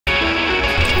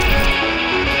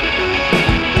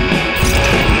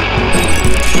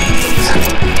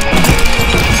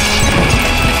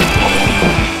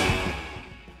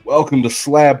Welcome to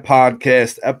Slab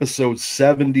Podcast, episode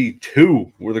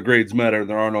 72, where the grades matter and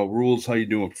there are no rules. How you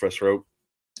doing, Professor Oak?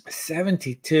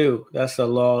 72. That's a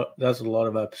lot. That's a lot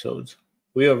of episodes.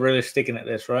 We are really sticking at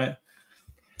this, right?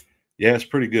 Yeah, it's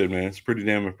pretty good, man. It's pretty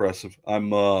damn impressive. I'm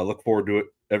look forward to it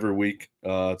every week.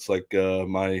 It's like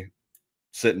my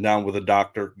sitting down with a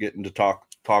doctor, getting to talk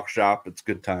shop. It's a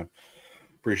good time.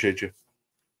 Appreciate you.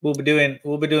 We'll be doing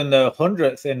the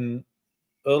 100th in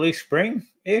early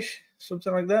spring-ish,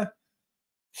 something like that.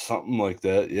 Something like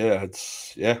that. Yeah,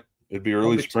 it'd be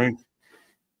early spring.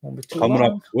 Won't be too Coming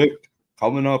long.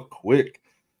 up quick.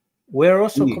 We're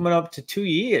also coming up to 2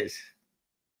 years.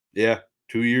 Yeah,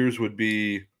 2 years would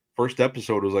be. First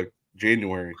episode was like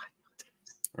January,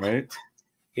 right?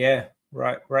 Yeah,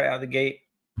 right out the gate.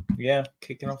 Yeah,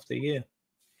 kicking off the year.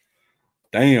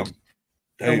 Damn.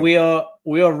 And we are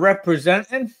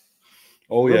representing.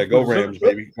 Oh yeah, go Rams,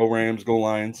 baby. Go Rams, go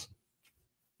Lions.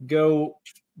 Go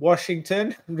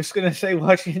Washington. I'm just gonna say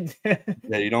Washington.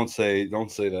 Yeah, you don't say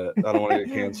that. I don't want to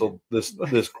get canceled this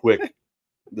quick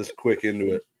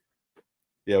into it.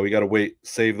 Yeah, we gotta wait.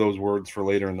 Save those words for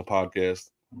later in the podcast.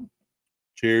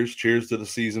 Cheers to the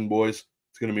season, boys.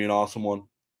 It's gonna be an awesome one.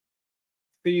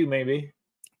 For you, maybe.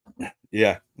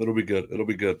 Yeah, it'll be good. Yeah,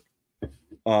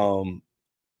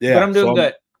 but I'm doing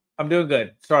good. I'm doing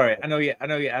good. Sorry, I know you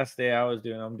asked how I was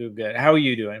doing. I'm doing good. How are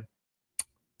you doing?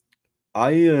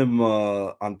 I am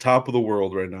on top of the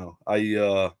world right now.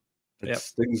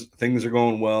 Things are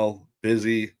going well.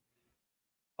 Busy.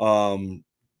 Feel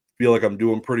like I'm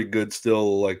doing pretty good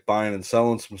still. Like buying and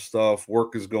selling some stuff.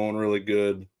 Work is going really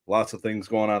good. Lots of things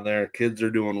going on there. Kids are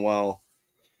doing well.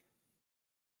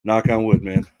 Knock on wood,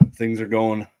 man. Things are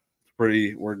going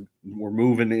pretty. We're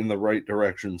moving in the right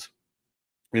directions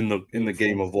in the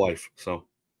game of life. So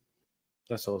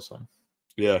that's awesome.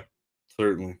 Yeah,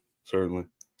 certainly.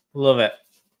 Love it.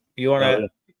 You wanna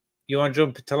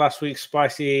jump into last week's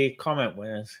spicy comment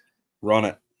winners? Run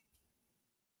it.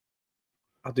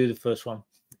 I'll do the first one.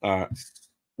 All right.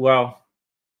 Well,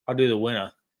 I'll do the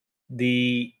winner.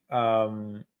 The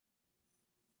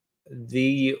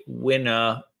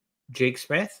winner, Jake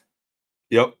Smith.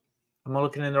 Yep. Am I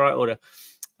looking in the right order?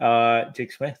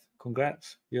 Jake Smith,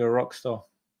 congrats. You're a rock star.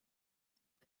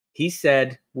 He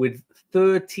said with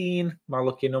 13, my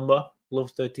lucky number,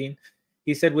 love 13.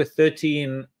 He said with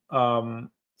 13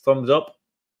 thumbs up,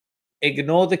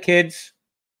 ignore the kids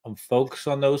and focus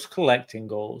on those collecting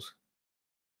goals.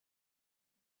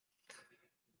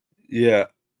 Yeah.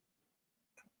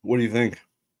 What do you think?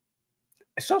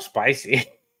 It's so spicy.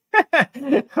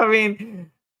 I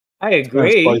mean, I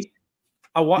agree.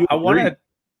 I want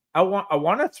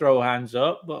to throw hands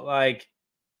up, but like,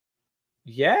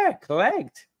 yeah,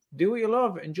 collect, do what you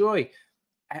love, enjoy.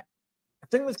 I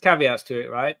think there's caveats to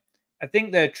it, right? I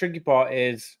think the tricky part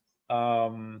is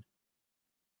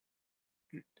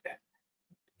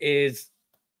there's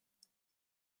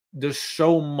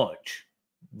so much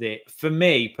that for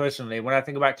me personally, when I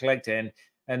think about collecting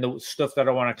and the stuff that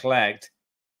I want to collect,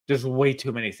 there's way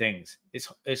too many things.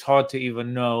 It's hard to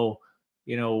even know,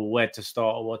 where to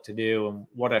start or what to do and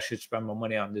what I should spend my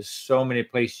money on. There's so many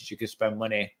places you can spend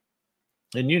money.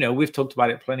 And, we've talked about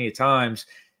it plenty of times,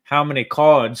 how many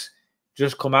cards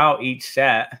just come out each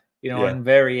set, and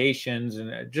variations,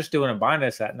 and just doing a binder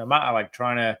set, no matter like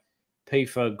trying to pay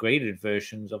for graded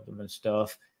versions of them and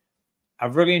stuff.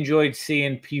 I've really enjoyed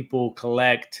seeing people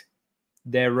collect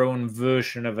their own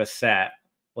version of a set,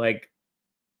 like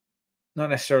not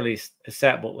necessarily a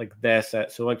set, but like their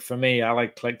set. So like for me, I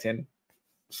like collecting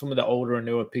some of the older and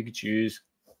newer Pikachus.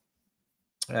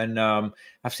 And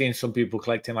I've seen some people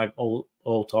collecting like old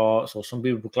arts, or some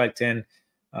people collecting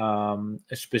a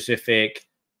specific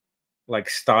like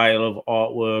style of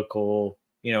artwork, or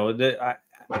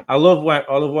I love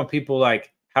when people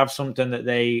like have something that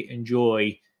they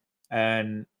enjoy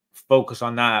and focus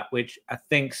on that, which I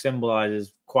think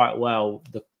symbolizes quite well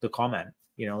the comment.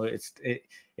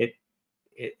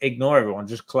 Ignore everyone,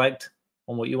 just collect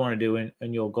on what you want to do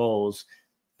and your goals.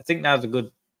 I think now's a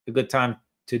good time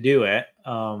to do it.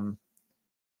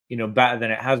 Better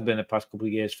than it has been the past couple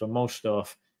of years for most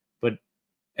stuff, but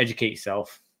educate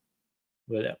yourself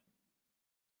with it.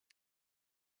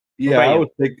 Yeah,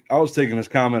 I was taking this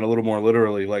comment a little more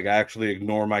literally, like actually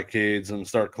ignore my kids and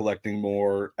start collecting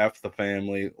more. F the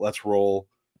family, let's roll.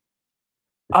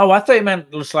 Oh, I thought you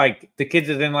meant just like the kids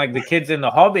as in like the kids in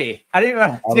the hobby. I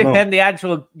didn't mean the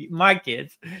actual my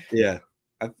kids. Yeah,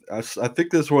 I think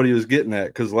that's what he was getting at,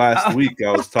 because last week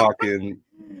I was talking.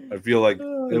 I feel like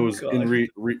it was in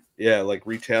like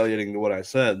retaliating to what I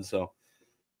said. So,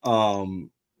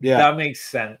 yeah, that makes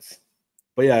sense.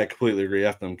 But yeah, I completely agree.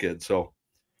 F them kids. So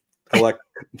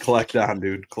Collect on,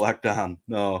 dude. Collect on.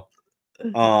 No.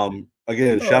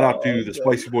 Again, shout out to the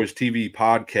Spicy Boys TV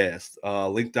podcast.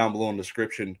 Link down below in the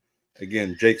description.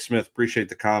 Again, Jake Smith, appreciate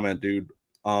the comment, dude.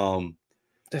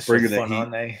 They're so fun,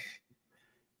 aren't they?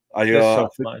 They're so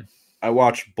fun. I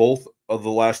watched both of the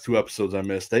last 2 episodes I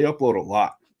missed. They upload a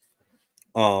lot.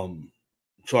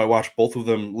 So I watched both of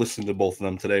them, listened to both of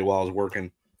them today while I was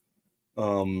working.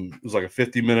 It was like a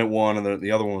 50-minute one, and then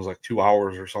the other one was like 2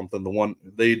 hours or something. The one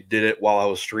they did it while I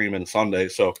was streaming Sunday.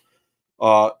 So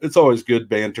it's always good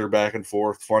banter back and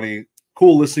forth, funny,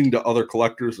 cool listening to other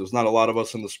collectors. There's not a lot of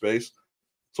us in the space.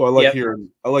 So I like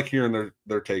hearing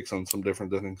their takes on some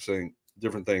different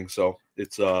things. So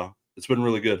it's been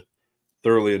really good.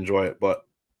 Thoroughly enjoy it. But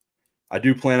I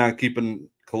do plan on keeping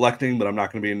collecting, but I'm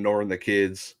not going to be ignoring the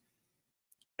kids.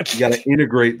 You got to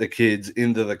integrate the kids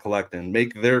into the collecting,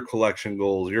 make their collection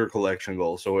goals your collection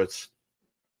goals, so it's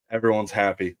everyone's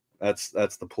happy. That's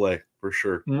the play for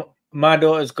sure. My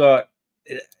daughter's got.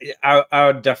 I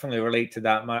would definitely relate to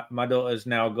that. My daughter's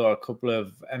now got a couple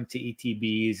of empty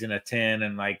ETBs in a tin,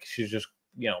 and like she's just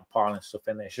piling stuff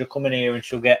in there. She'll come in here and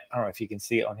she'll get. I don't know if you can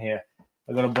see it on here.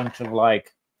 I got a bunch of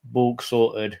like bulk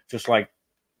sorted, just like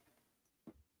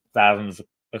thousands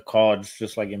of cards,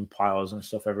 just like in piles and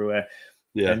stuff everywhere.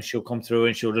 Yeah, and she'll come through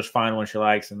and she'll just find one she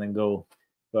likes and then go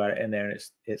right in there, and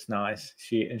it's nice.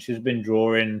 She's been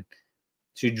drawing.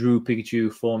 She drew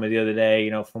Pikachu for me the other day,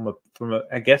 from a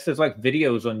I guess there's like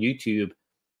videos on YouTube.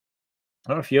 I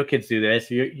don't know if your kids do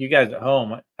this. You guys at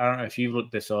home, I don't know if you've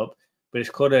looked this up, but it's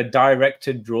called a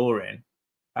directed drawing.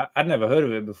 I'd never heard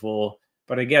of it before,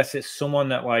 but I guess it's someone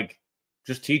that like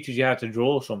just teaches you how to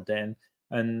draw something,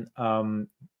 and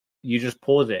you just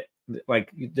pause it.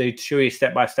 Like they show you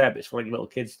step by step. It's for like little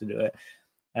kids to do it.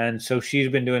 And so she's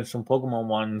been doing some Pokemon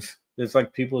ones. There's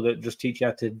like people that just teach you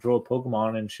how to draw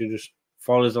Pokemon, and she just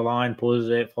follows the line, pauses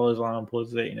it, follows the line,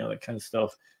 pauses it, that kind of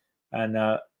stuff. And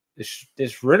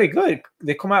it's really good.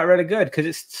 They come out really good because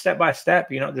it's step by step.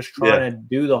 You're not just trying to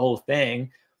do the whole thing.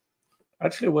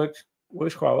 Actually works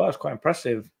quite well. It's quite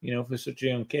impressive, for such a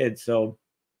young kid. So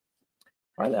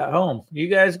try that at home. You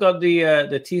guys got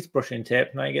the teeth brushing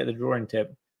tip. Now you get the drawing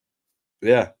tip.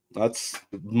 Yeah, that's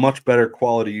much better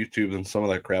quality YouTube than some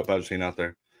of that crap I've seen out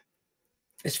there.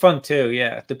 It's fun too,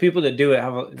 yeah. The people that do it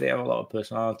have a lot of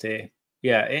personality.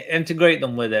 Yeah, integrate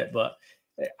them with it. But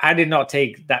I did not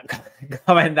take that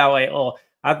comment that way at all.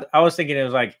 I was thinking it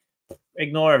was like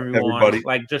ignore everyone,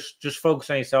 like just focus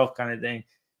on yourself, kind of thing.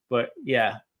 But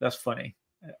yeah, that's funny.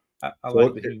 I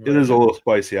like the humor. It is a little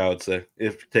spicy, I would say,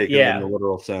 if taken in the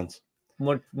literal sense.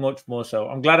 Much more so.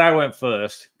 I'm glad I went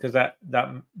first because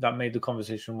that made the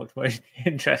conversation much more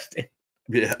interesting.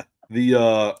 Yeah.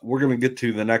 We're gonna get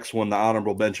to the next one, the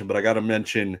honorable mention, but I gotta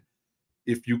mention,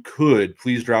 if you could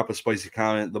please drop a spicy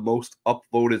comment. The most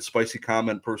upvoted spicy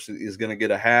comment person is gonna get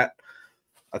a hat.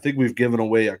 I think we've given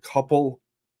away a couple.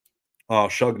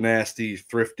 Shug Nasty,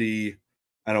 Thrifty.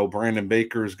 I know Brandon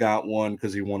Baker's got one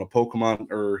because he won a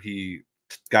Pokemon, or he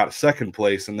got a second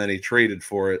place and then he traded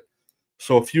for it.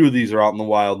 So a few of these are out in the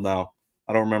wild now.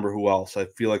 I don't remember who else. I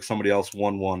feel like somebody else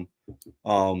won one.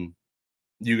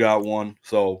 You got one.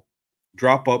 So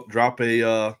drop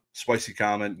a spicy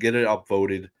comment, get it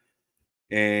upvoted,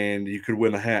 and you could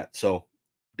win a hat. So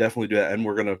definitely do that. And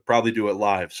we're going to probably do it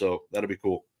live. So that'll be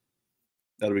cool.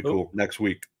 That'll be cool next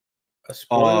week. A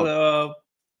spoiler.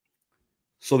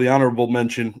 So the honorable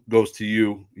mention goes to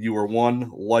you. You were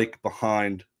one like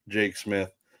behind Jake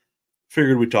Smith.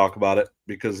 Figured we'd talk about it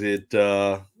because it's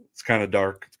kind of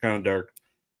dark. It's kind of dark.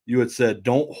 You had said,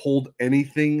 don't hold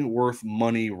anything worth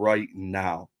money right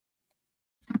now.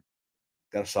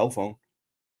 Got a cell phone.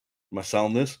 Am I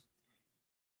selling this?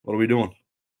 What are we doing?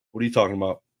 What are you talking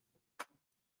about?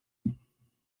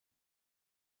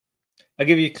 I'll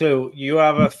give you a clue. You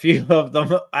have a few of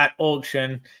them at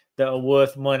auction that are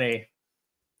worth money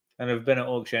and have been at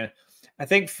auction. I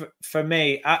think for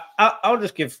me, I'll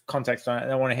just give context on it,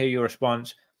 and I want to hear your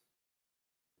response.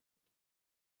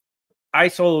 I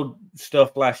sold a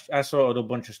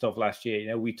bunch of stuff last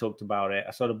year. We talked about it.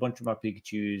 I sold a bunch of my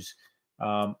Pikachus.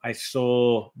 I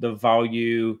saw the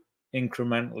value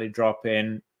incrementally drop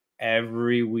in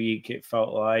every week. It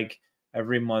felt like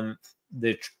every month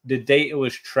the data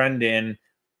was trending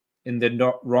in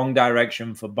the wrong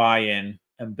direction for buying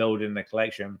and building the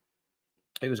collection.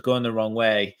 It was going the wrong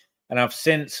way. And I've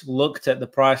since looked at the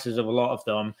prices of a lot of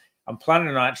them. I'm planning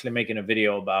on actually making a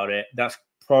video about it. That's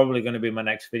probably going to be my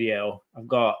next video. I've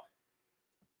got,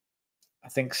 I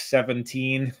think,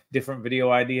 17 different video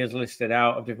ideas listed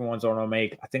out of different ones I want to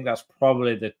make. I think that's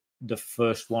probably the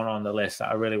first one on the list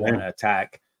that I really want to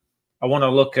attack. I want to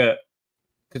look at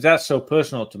because that's so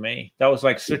personal to me. That was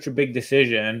like such a big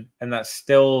decision, and that's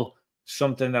still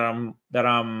something that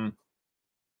I'm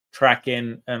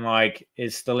tracking and like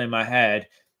is still in my head.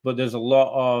 But there's a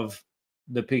lot of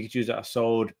the Pikachus that I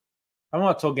sold. I'm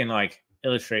not talking like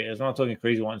illustrators, I'm not talking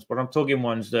crazy ones, but I'm talking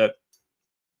ones that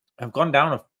have gone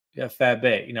down a fair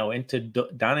bit, you know,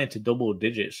 down into double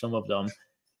digits, some of them.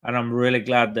 And I'm really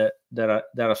glad that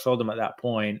I sold them at that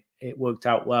point. It worked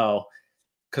out well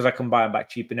because I can buy them back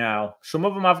cheaper now. Some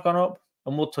of them have gone up,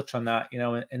 and we'll touch on that, you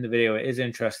know, in the video. It is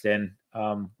interesting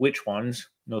which ones,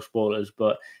 no spoilers,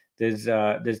 but there's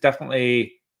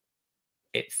definitely,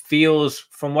 it feels,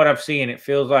 from what I've seen, it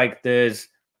feels like there's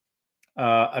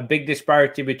a big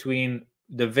disparity between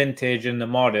the vintage and the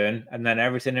modern, and then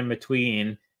everything in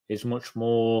between is much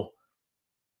more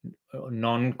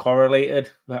non-correlated.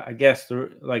 But I guess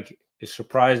like, it's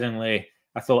surprisingly,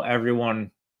 I thought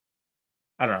everyone,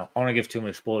 I don't know, I don't want to give too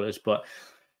many spoilers, but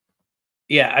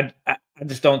yeah, I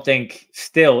just don't think,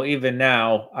 still, even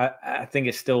now, I think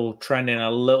it's still trending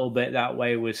a little bit that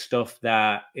way with stuff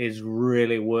that is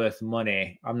really worth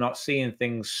money. I'm not seeing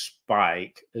things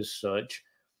spike as such.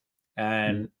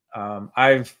 And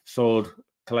I've sold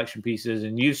collection pieces,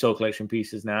 and you've sold collection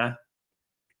pieces now.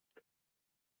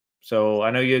 So I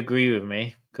know you agree with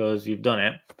me because you've done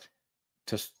it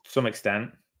to some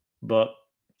extent, but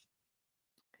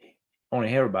I want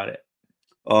to hear about it.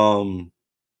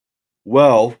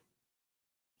 Well,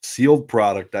 sealed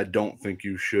product, I don't think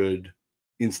you should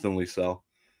instantly sell.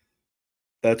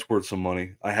 That's worth some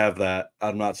money. I have that.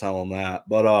 I'm not selling that,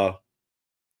 but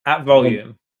at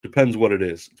volume depends what it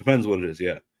is. Depends what it is.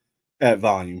 Yeah, at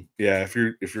volume. Yeah, if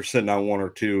you're sitting on one or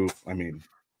two, I mean,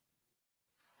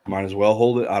 might as well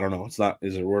hold it. I don't know. It's not.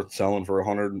 Is it worth selling for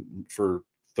for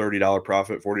 $30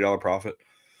 profit, $40 profit?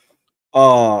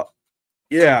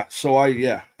 Yeah. So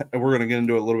we're gonna get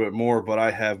into it a little bit more, but I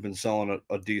have been selling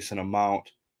a decent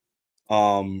amount.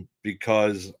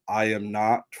 Because I am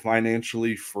not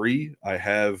financially free. I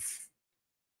have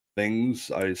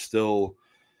things. I still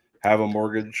have a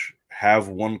mortgage, have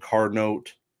one car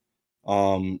note,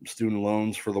 student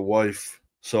loans for the wife.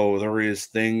 So there is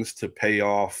things to pay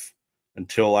off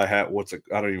until I have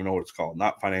I don't even know what it's called.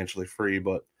 Not financially free,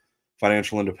 but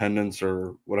financial independence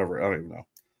or whatever. I don't even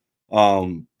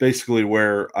know. Basically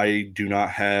where I do not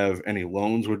have any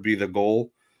loans would be the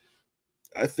goal.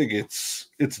 I think it's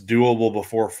doable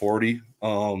before 40.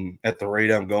 At the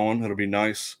rate I'm going, it'll be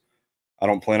nice. I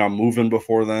don't plan on moving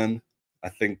before then. I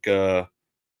think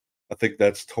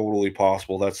that's totally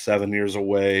possible. That's 7 years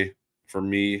away for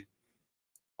me.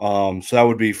 So that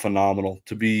would be phenomenal.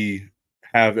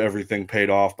 Have everything paid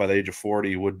off by the age of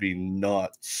 40 would be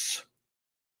nuts.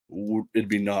 It'd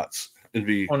be nuts. It'd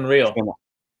be unreal.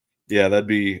 Yeah, that'd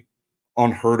be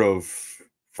unheard of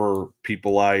for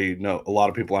people I know. A lot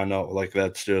of people I know. Like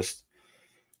that'd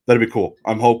be cool.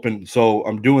 I'm hoping. So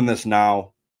I'm doing this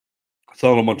now,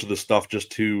 selling a bunch of this stuff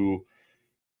just to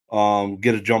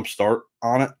get a jump start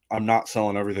on it. I'm not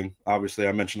selling everything. Obviously,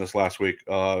 I mentioned this last week.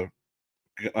 I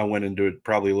went into it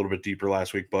probably a little bit deeper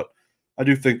last week, but I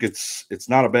do think it's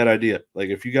not a bad idea. Like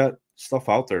if you got stuff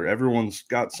out there, everyone's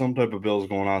got some type of bills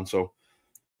going on. So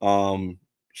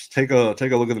just take a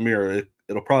look in the mirror.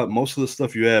 It'll probably, most of the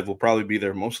stuff you have will probably be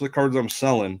there. Most of the cards I'm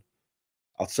selling,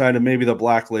 outside of maybe the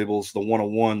black labels, the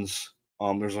 101s,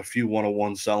 there's a few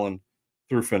 101s selling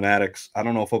through Fanatics. I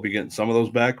don't know if I'll be getting some of those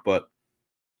back, but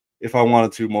if I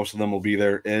wanted to, most of them will be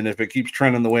there. And if it keeps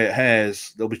trending the way it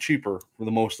has, they'll be cheaper for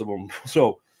the most of them.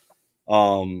 So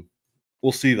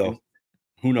we'll see though.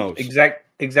 Who knows?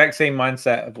 Exact same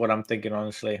mindset of what I'm thinking,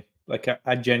 honestly. Like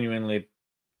I genuinely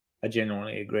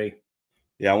agree.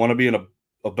 Yeah, I want to be in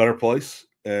a better place.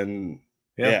 And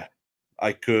yeah,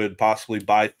 I could possibly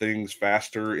buy things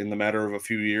faster in the matter of a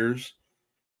few years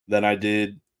than I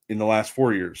did in the last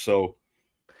 4 years. So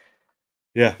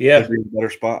yeah, could be in a better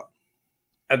spot.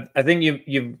 I think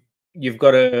you've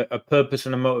got a purpose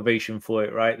and a motivation for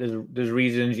it, right? There's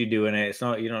reasons you're doing it. It's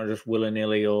not, you're not just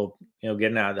willy-nilly or, you know,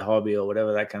 getting out of the hobby or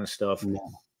whatever, that kind of stuff.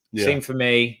 Yeah. Same for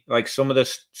me. Like some of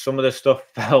the stuff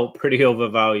felt pretty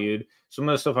overvalued. Some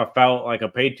of the stuff I felt like I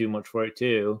paid too much for it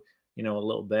too, you know, a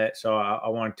little bit. So I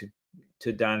wanted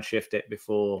to downshift it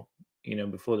before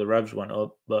the revs went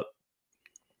up. But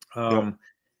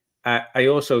I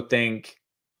also think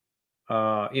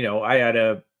I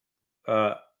had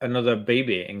another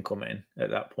baby incoming at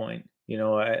that point. You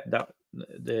know, that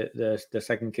the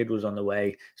second kid was on the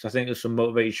way, so I think there's some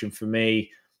motivation for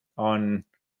me on,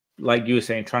 like you were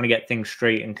saying, trying to get things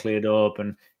straight and cleared up. And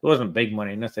it wasn't big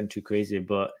money, nothing too crazy,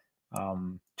 but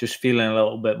just feeling a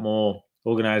little bit more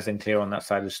organized and clear on that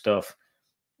side of stuff.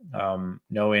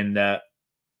 Knowing that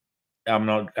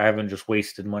I haven't just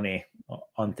wasted money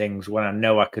on things when I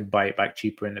know I could buy it back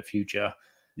cheaper in the future.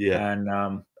 Yeah. And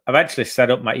I've actually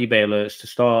set up my eBay alerts to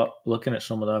start looking at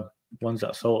some of the ones that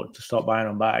I sold, to start buying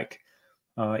them back.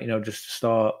 Just to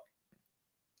start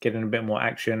getting a bit more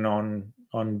action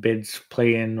on bids,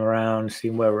 playing around,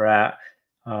 seeing where we're at.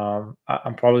 I'm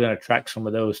probably going to track some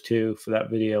of those too for that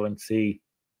video and see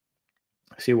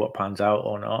what pans out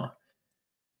or not.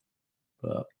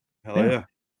 But Hell yeah.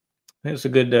 I think it's a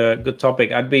good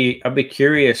topic. I'd be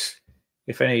curious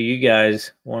if any of you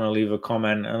guys want to leave a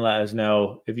comment and let us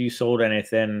know if you sold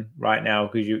anything right now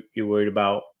because you're worried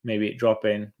about maybe it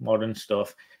dropping, modern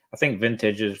stuff. I think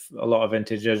a lot of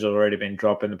vintage has already been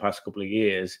dropping the past couple of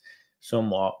years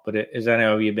somewhat, but has any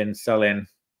of you been selling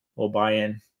or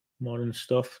buying modern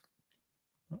stuff?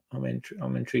 I'm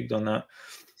intrigued on that.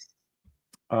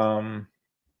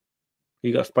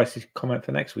 You got a spicy comment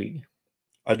for next week?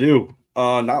 I do.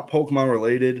 Not Pokemon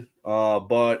related,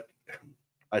 but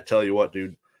I tell you what,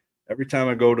 dude. Every time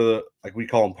I go to we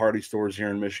call them party stores here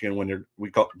in Michigan. Do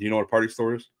you know what a party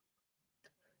store is?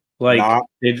 Like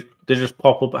they just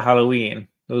pop up at Halloween.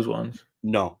 Those ones.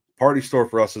 No, party store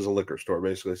for us is a liquor store,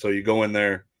 basically. So you go in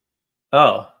there.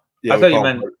 Oh, yeah, I thought you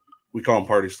meant. We call them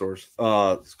party stores,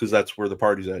 because that's where the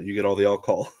party's at. You get all the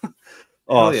alcohol.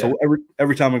 Yeah. So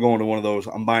every time I go into one of those,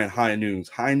 I'm buying High Noons.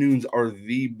 High Noons are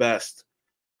the best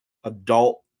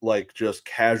adult, just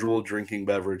casual drinking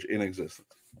beverage in existence.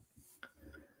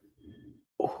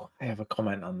 Oh, I have a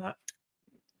comment on that.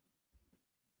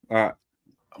 All right,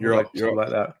 you're up. Like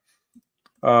that.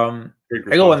 I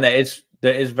got one that is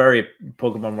very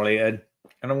Pokemon related,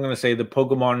 and I'm going to say the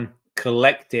Pokemon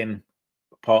collecting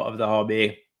part of the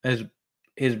hobby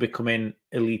is becoming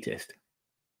elitist.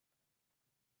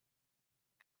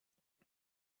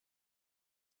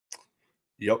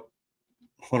 Yep,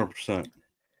 100%.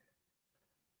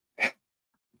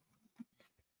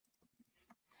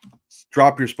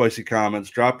 Drop your spicy comments.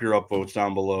 Drop your upvotes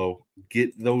down below.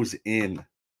 Get those in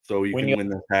so you can win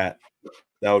this hat.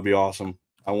 That would be awesome.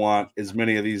 I want as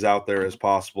many of these out there as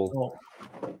possible.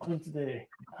 Can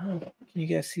you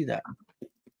guys see that?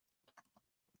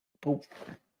 Oh.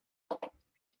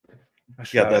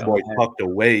 Got that boy tucked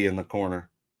away in the corner.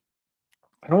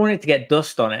 I don't want it to get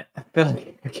dust on it. I feel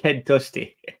like it get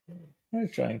dusty. I'm gonna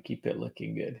try and keep it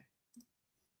looking good.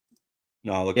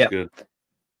 No, it looks good.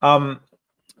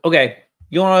 Okay.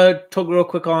 You want to talk real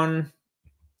quick on?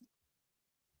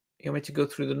 You want me to go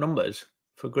through the numbers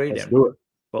for grading? Let's do it.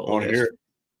 I want to hear it.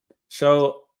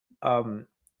 So,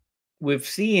 we've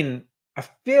seen. I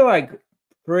feel like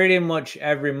pretty much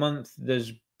every month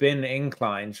there's been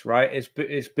inclines, right?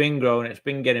 It's been growing. It's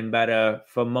been getting better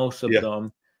for most of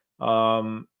them.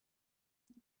 I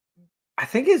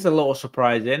think it's a little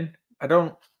surprising. I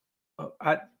don't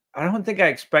think I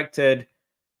expected.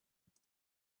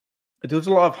 There was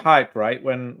a lot of hype, right?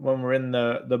 When we're in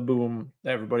the boom,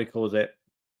 everybody calls it.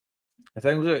 I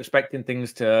think we were expecting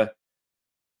things to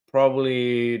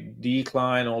probably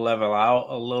decline or level out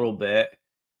a little bit,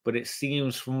 but it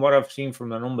seems, from what I've seen from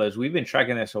the numbers, we've been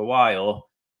tracking this a while.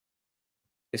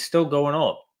 It's still going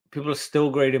up. People are still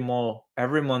grading more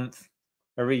every month,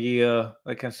 every year,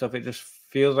 that kind of stuff. It just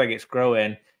feels like it's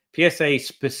growing. PSA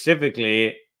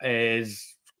specifically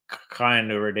is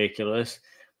kind of ridiculous.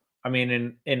 I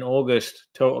mean, in August,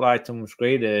 total items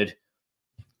graded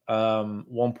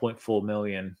 1.4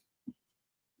 million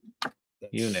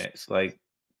units. Like,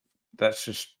 that's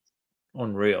just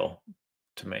unreal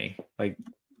to me. Like,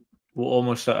 we're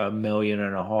almost at 1.5 million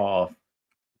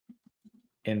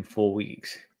in 4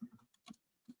 weeks.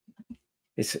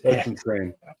 That's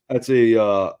insane. That's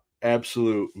a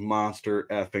absolute monster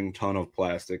effing ton of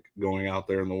plastic going out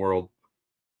there in the world.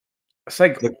 It's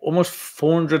like almost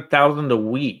 400,000 a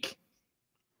week.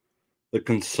 The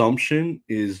consumption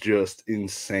is just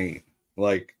insane.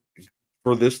 Like,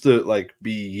 for this to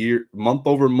be month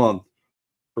over month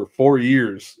for 4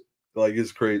 years,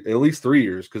 it's crazy. At least 3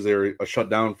 years, because they were shut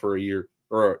down for a year,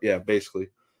 or basically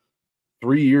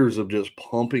 3 years of just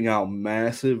pumping out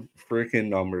massive freaking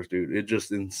numbers, dude. It's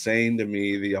just insane to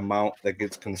me, the amount that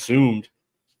gets consumed,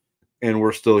 and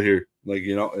we're still here.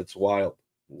 It's wild.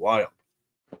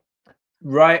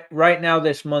 Right now,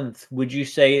 this month, would you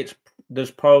say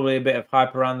there's probably a bit of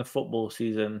hype around the football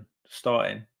season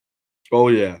starting? Oh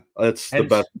yeah, that's the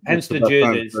best. Hence the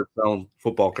jerseys. Selling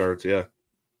football cards, yeah.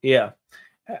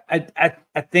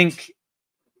 I think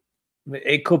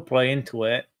it could play into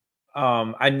it.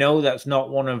 I know that's not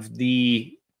one of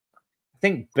the. I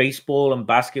think baseball and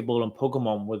basketball and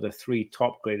Pokemon were the 3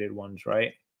 top graded ones,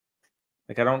 right?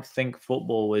 Like, I don't think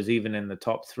football was even in the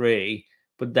top 3,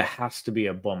 but there has to be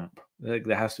a bump. Like,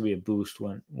 there has to be a boost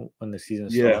when the season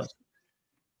starts.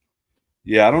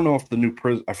 Yeah, I don't know if the new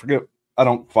Prism. I forget. I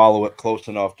don't follow it close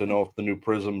enough to know if the new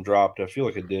Prism dropped. I feel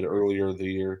like it did earlier the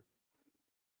year.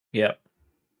 Yeah.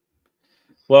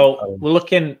 Well, we're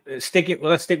looking let's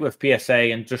stick with PSA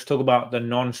and just talk about the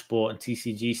non-sport and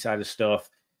TCG side of stuff.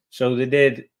 So they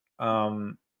did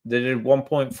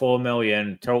 1.4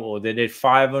 million total. They did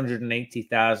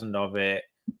 580,000 of it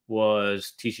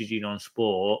was TCG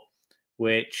non-sport,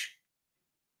 which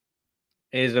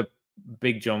is a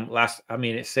big jump.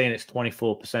 It's saying it's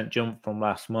 24% jump from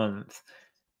last month.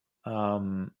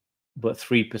 But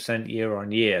 3% year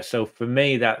on year. So for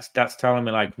me, that's telling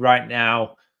me like right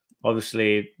now,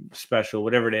 obviously special,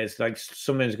 whatever it is, like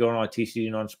something's going on at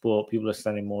TCG non-sport. People are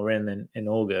spending more in than in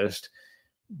August,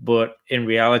 but in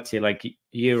reality, like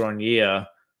year on year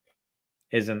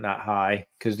isn't that high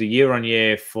because the year on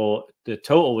year for the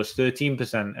total was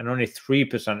 13% and only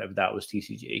 3% of that was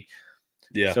TCG.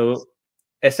 Yeah. So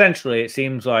essentially, it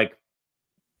seems like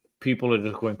people are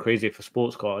just going crazy for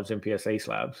sports cards and PSA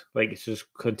slabs. Like it's just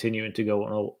continuing to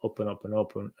go up and up and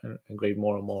up and grade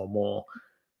more and more and more.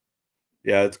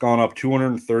 Yeah, it's gone up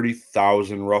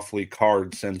 230,000 roughly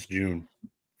cards since June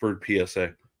for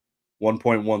PSA.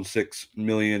 1.16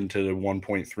 million to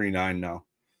 1.39 now.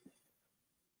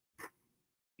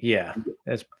 Yeah,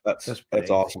 that's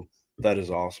awesome. That is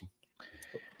awesome.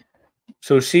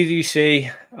 So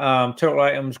CDC total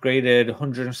items graded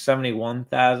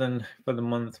 171,000 for the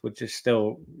month, which is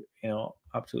still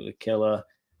absolutely killer.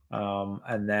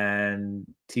 And then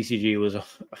TCG was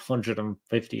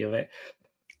 150 of it.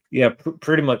 Yeah,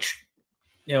 pretty much.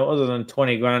 Other than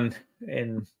 20 grand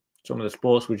in some of the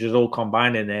sports, which is all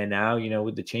combined in there now.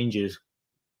 With the changes.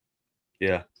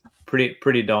 Yeah,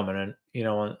 pretty dominant.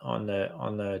 On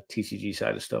the TCG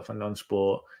side of stuff and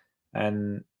non-sport,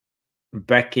 and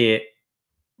Beckett.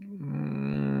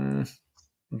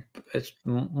 It's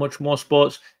much more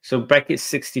sports. So Beckett's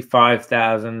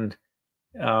 65,000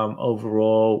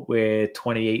 overall, with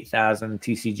 28,000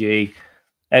 TCG.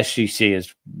 SGC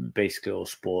is basically all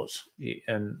sports,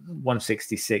 and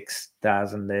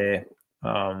 166,000 there,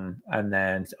 and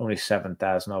then only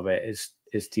 7,000 of it is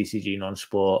TCG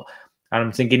non-sport. And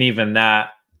I'm thinking even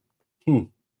that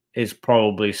is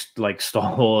probably like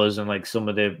Star Wars and like some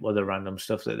of the other random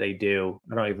stuff that they do.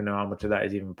 I don't even know how much of that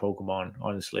is even Pokemon,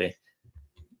 honestly.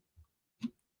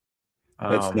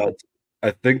 That's nuts.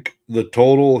 I think the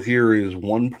total here is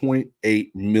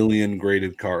 1.8 million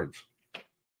graded cards.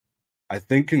 I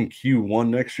think in Q1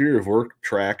 next year, if we're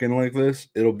tracking like this,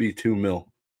 it'll be 2 mil.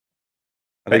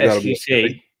 I think that'll be.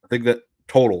 I think that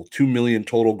total 2 million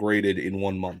total graded in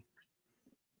 1 month.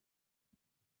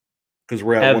 Because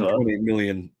we're at 1.8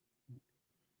 million.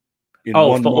 In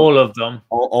 1 month. All of them.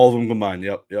 All of them combined.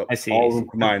 Yep. I see. All of them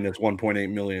combined, that's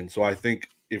 1.8 million. So I think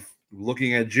if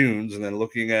looking at June's and then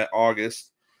looking at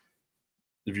August,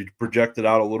 if you project it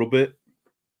out a little bit,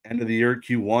 end of the year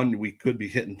Q1, we could be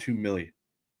hitting 2 million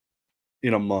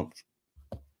in a month,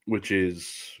 which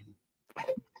is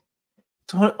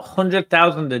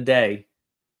 100,000 a day.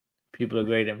 People are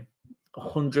grading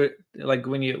 100. Like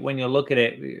when you look at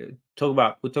it, we're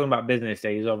talking about business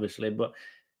days, obviously, but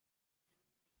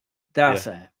that's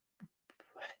a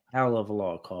hell of a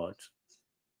lot of cards.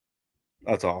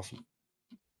 That's awesome.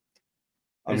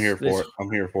 I'm here for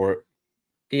it.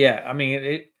 Yeah, I mean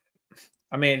it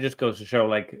just goes to show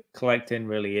like collecting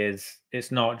really is.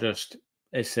 It's not just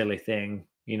a silly thing,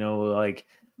 like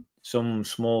some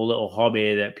small little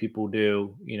hobby that people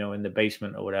do, in the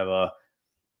basement or whatever.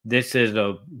 This is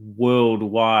a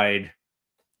worldwide,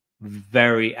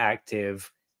 very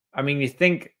active. I mean, you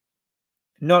think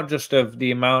not just of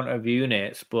the amount of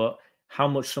units, but how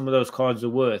much some of those cards are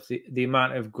worth, the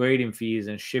amount of grading fees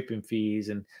and shipping fees,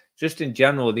 and just in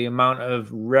general, the amount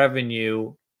of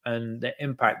revenue and the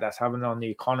impact that's having on the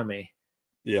economy.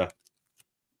 Yeah.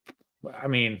 I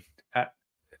mean,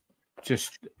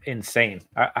 just insane.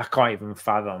 I can't even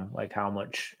fathom like how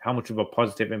much of a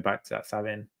positive impact that's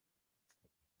having.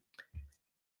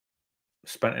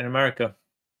 Spent in America.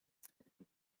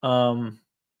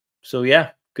 So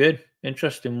yeah, good,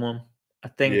 interesting one. I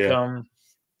think.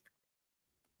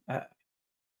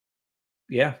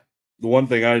 Yeah. The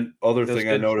thing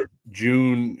I noticed,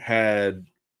 June had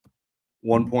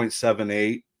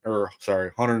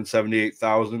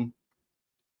 178,000.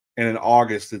 And in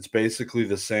August, it's basically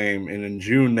the same. And in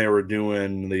June, they were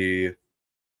doing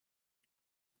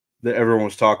everyone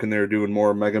was talking, they were doing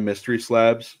more mega mystery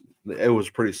slabs. It was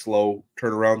pretty slow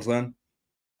turnarounds then.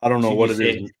 I don't know what it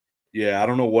is. Yeah, I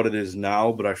don't know what it is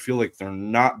now, but I feel like they're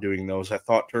not doing those. I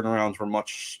thought turnarounds were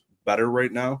much better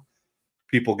right now.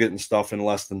 People getting stuff in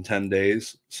less than 10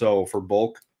 days. So for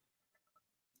bulk,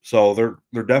 So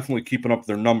they're definitely keeping up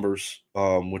their numbers,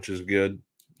 which is good.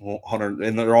 100,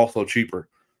 and they're also cheaper.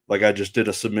 Like I just did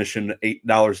a submission,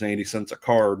 $8.80 a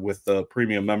card with the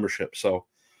premium membership. So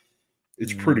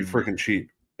it's pretty freaking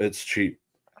cheap. It's cheap.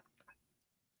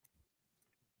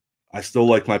 I still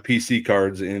like my PC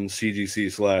cards in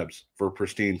CGC slabs for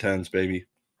pristine 10s, baby.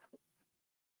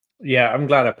 Yeah, I'm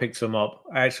glad I picked some up.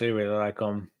 I actually really like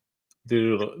them. They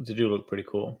do look pretty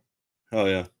cool. Oh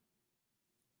yeah.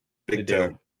 Big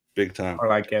time. Big time. I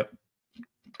like it.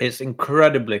 It's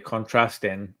incredibly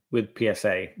contrasting with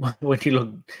PSA. When you look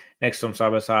next to them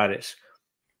side by side, it's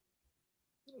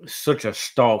such a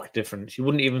stark difference. You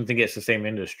wouldn't even think it's the same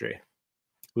industry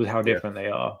with how different they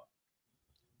are.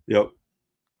 Yep,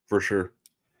 for sure.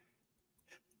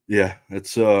 Yeah,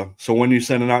 it's so when you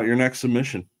sending out your next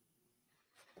submission?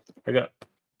 You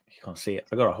can't see it.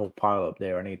 I got a whole pile up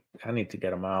there. I need to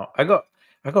get them out. I got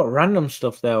random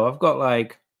stuff though. I've got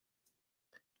like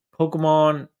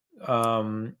Pokemon.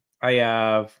 I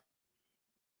have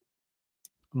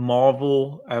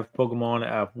Marvel. I have Pokemon.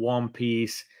 I have One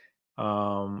Piece.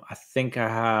 I think I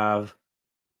have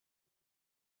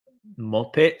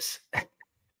Muppets.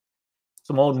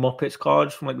 Some old Muppets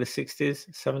cards from like the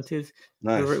 60s, 70s,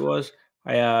 whatever it was.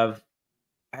 I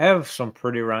have some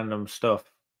pretty random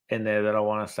stuff in there that I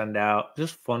want to send out.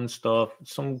 Just fun stuff.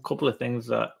 Some couple of things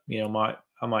that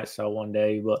I might sell one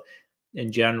day, but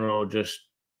in general, just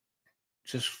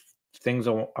things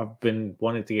I've been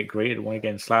wanting to get graded. I want to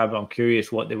get in slab. I'm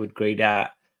curious what they would grade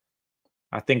at.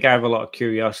 I think I have a lot of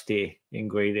curiosity in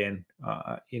grading,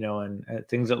 and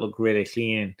things that look really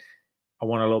clean. I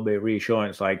want a little bit of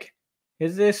reassurance. Like,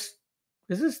 is this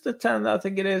the 10 that I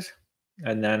think it is?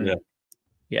 And then,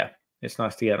 yeah, it's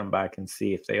nice to get them back and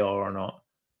see if they are or not.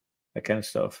 That kind of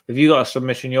stuff. If you got a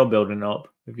submission you're building up,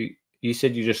 you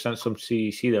said you just sent some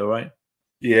CDC though, right?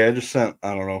 Yeah, I just sent,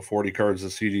 I don't know, 40 cards to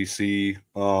CDC.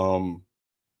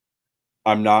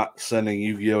 I'm not sending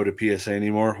Yu-Gi-Oh to PSA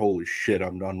anymore. Holy shit,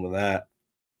 I'm done with that.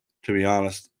 To be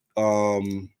honest,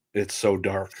 it's so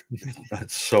dark.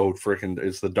 It's so freaking.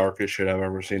 It's the darkest shit I've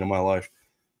ever seen in my life.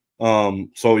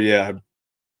 So yeah,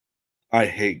 I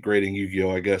hate grading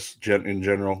Yu-Gi-Oh. I guess in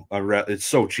general, it's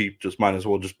so cheap. Just might as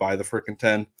well just buy the freaking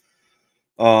 10.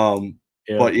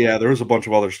 But yeah, there was a bunch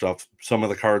of other stuff. Some of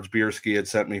the cards Bierski had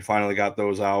sent me, finally got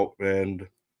those out, and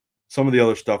some of the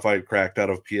other stuff I had cracked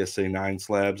out of PSA 9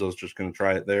 slabs. I was just going to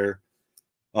try it there.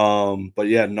 But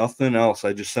yeah, nothing else.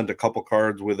 I just sent a couple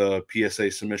cards with a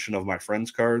PSA submission of my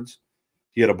friend's cards.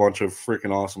 He had a bunch of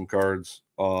freaking awesome cards.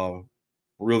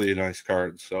 Really nice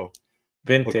cards. So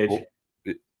vintage.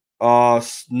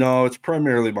 No, it's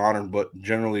primarily modern, but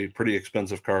generally pretty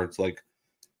expensive cards. Like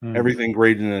Hmm. everything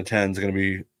graded in a 10 is going to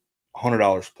be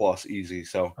 $100 plus easy.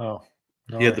 So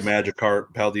nice. He had the Magic card,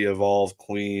 Paldea Evolve,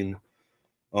 Queen.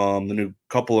 The new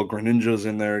couple of Greninjas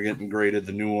in there getting graded.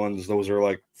 The new ones, those are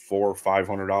like $400 or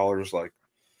 $500. Like,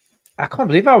 I can't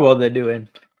believe how well they're doing.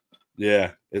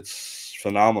 Yeah, it's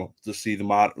phenomenal to see the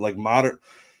modern.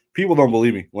 People don't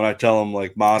believe me when I tell them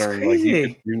like modern, like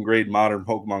you can grade modern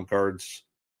Pokemon cards.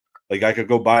 Like I could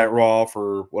go buy it raw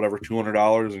for whatever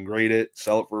 $200 and grade it,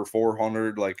 sell it for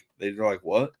 $400. Like they're like,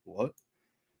 what?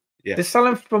 Yeah, they're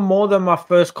selling for more than my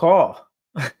first car.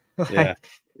 yeah.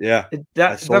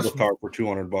 I sold the car for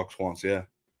 $200 once. Yeah.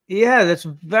 Yeah, that's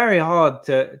very hard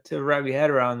to wrap your head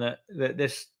around that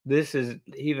this is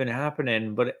even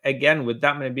happening. But again, with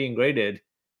that many being graded,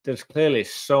 there's clearly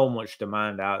so much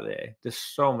demand out there. There's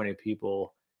so many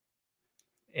people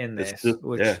in this,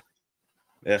 which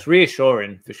it's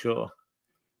reassuring for sure.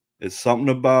 It's something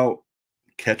about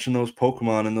catching those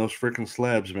Pokemon in those freaking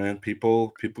slabs, man.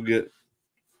 People get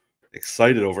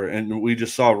excited over it. And we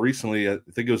just saw recently, I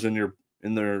think it was in their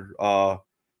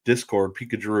Discord,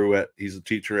 Pikachu he's a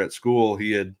teacher at school.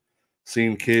 He had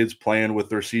seen kids playing with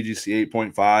their CGC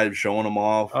 8.5, showing them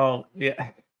off. Oh yeah.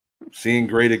 Seeing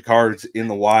graded cards in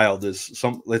the wild it's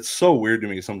so weird to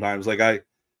me sometimes. Like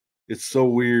it's so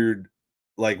weird.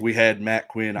 Like we had Matt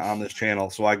Quinn on this channel.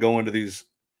 So I go into these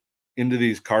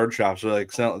card shops.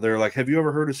 They're like, have you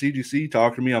ever heard of CGC?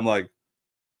 Talk to me. I'm like,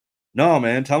 no,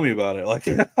 man, tell me about it. Like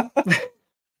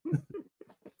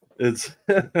it's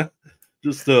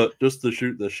just to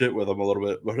shoot the shit with them a little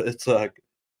bit. But it's like,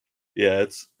 yeah,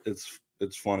 it's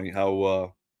funny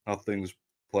how things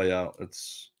play out.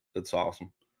 It's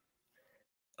awesome.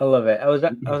 I love it. I was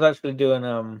actually doing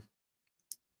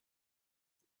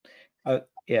I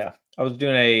was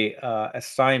doing a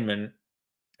assignment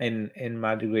in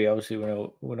my degree. Obviously,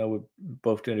 when I we're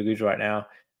both doing degrees right now,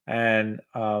 and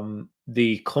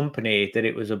the company that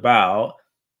it was about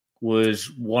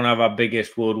was one of our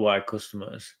biggest worldwide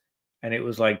customers, and it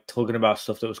was like talking about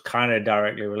stuff that was kind of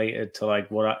directly related to like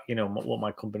what what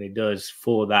my company does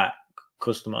for that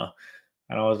customer,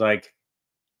 and I was like,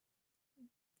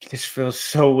 this feels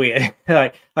so weird,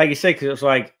 like you said, because it was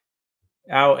like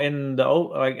out in the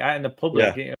out in the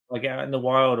public, like out in the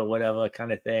wild or whatever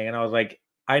kind of thing, and I was like,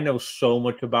 I know so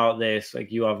much about this,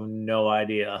 like you have no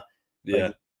idea,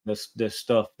 like the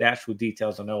stuff, the actual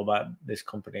details I know about this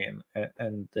company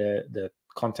and the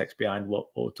context behind what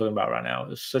we're talking about right now.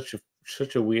 It's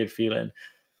such a weird feeling,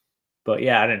 but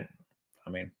yeah, I didn't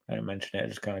mention it. I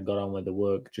just kind of got on with the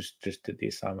work, just did the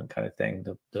assignment kind of thing,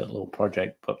 the little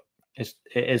project. But it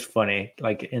is funny,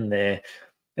 like in there,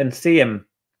 and see him.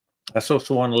 I saw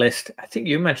someone list. I think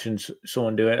you mentioned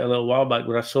someone do it a little while back,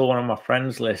 but I saw one of my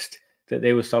friends list that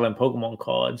they were selling Pokemon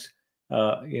cards.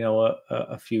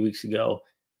 A few weeks ago,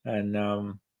 and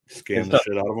scam the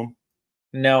shit out of them.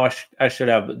 No, I should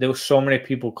have. But there were so many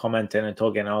people commenting and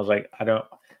talking. I was like, I don't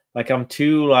like. I'm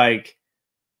too like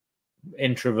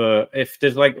introvert. If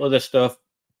there's like other stuff,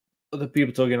 other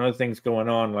people talking, other things going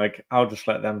on, like I'll just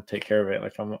let them take care of it.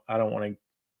 Like I don't want to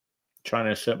try and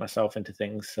assert myself into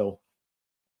things. So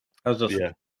I was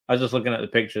just looking at the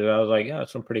pictures. I was like, yeah,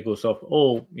 some pretty cool stuff.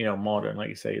 All modern, like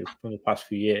you say, from the past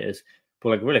few years, but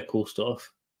like really cool stuff.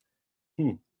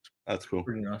 That's cool.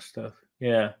 Pretty nice stuff.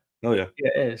 Yeah. Oh yeah.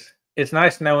 Yeah, it is. It's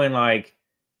nice knowing like.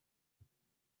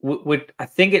 I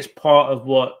think it's part of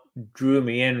what drew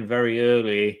me in very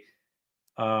early.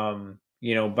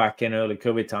 Back in early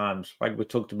COVID times, like we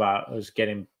talked about, us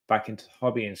getting back into the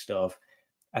hobby and stuff.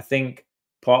 I think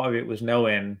part of it was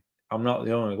knowing I'm not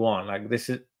the only one. Like this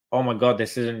is, oh my God,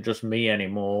 this isn't just me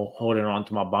anymore holding on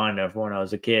to my binder from when I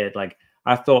was a kid. Like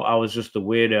I thought I was just a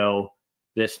weirdo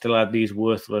that still had these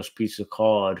worthless pieces of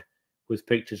card with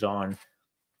pictures on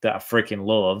that I freaking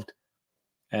loved.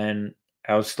 And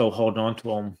I was still holding on to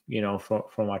them,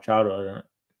 from my childhood.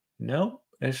 No,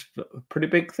 it's a pretty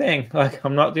big thing. Like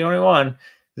I'm not the only one.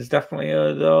 There's definitely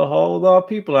a whole lot of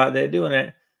people out there doing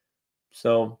it.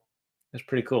 So it's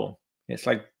pretty cool. It's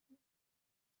like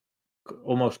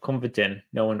almost comforting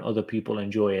knowing other people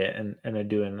enjoy it and are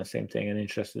doing the same thing and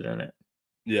interested in it.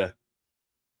 Yeah.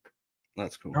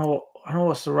 That's cool. I don't know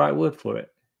what's the right word for it.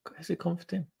 Is it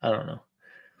comforting? I don't know.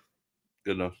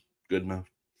 Good enough. Good enough.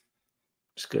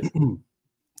 It's good.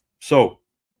 So,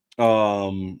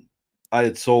 I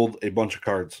had sold a bunch of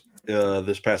cards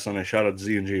this past Sunday. Shout out to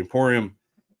Z&G Emporium,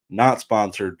 not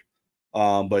sponsored,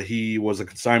 but he was a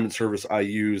consignment service I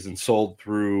used and sold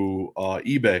through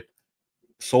eBay.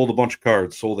 Sold a bunch of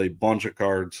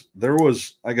cards. There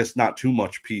was, I guess, not too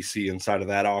much PC inside of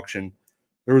that auction.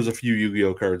 There was a few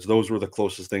Yu-Gi-Oh cards. Those were the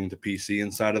closest thing to PC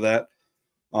inside of that.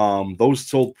 Those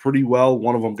sold pretty well.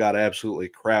 One of them got absolutely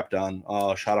crapped on.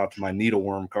 Shout out to my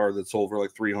Needleworm card that sold for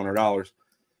like $300.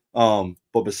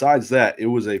 But besides that, it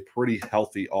was a pretty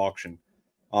healthy auction.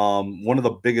 One of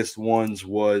the biggest ones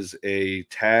was a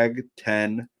Tag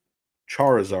 10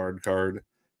 Charizard card,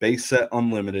 base set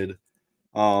unlimited,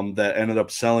 that ended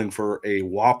up selling for a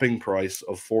whopping price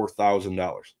of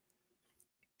 $4,000.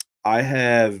 I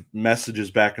have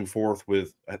messages back and forth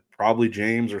with probably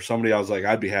James or somebody. I was like,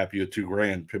 I'd be happy with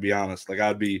 $2,000, to be honest. Like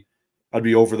I'd be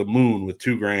over the moon with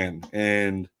 $2,000.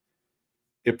 And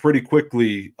it pretty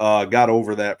quickly got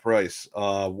over that price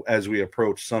as we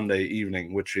approached Sunday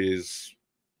evening, which is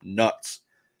nuts.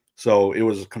 So it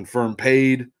was confirmed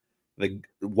paid. Like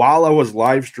while I was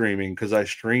live streaming, because I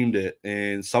streamed it,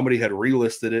 and somebody had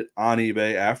relisted it on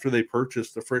eBay after they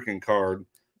purchased the freaking card.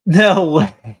 No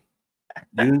way.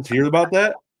 You didn't hear about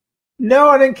that? No,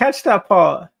 I didn't catch that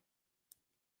part.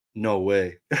 No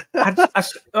way. We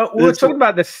were talking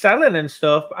about the selling and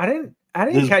stuff. I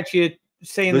didn't catch you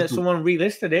saying that someone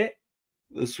relisted it.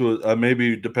 This was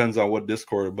maybe depends on what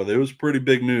Discord, but it was pretty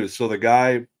big news. So the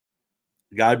guy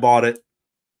bought it.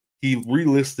 He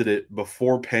relisted it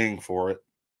before paying for it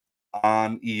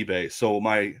on eBay. So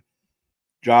my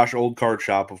Josh Old Card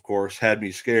Shop, of course, had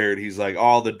me scared. He's like,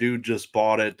 oh, the dude just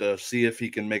bought it to see if he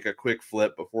can make a quick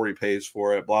flip before he pays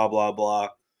for it, blah, blah, blah.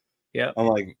 Yeah. I'm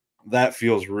like, that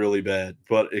feels really bad,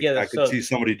 but I could see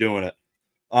somebody doing it.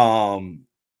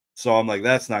 So I'm like,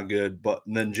 that's not good. But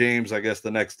then James, I guess the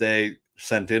next day,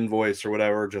 sent invoice or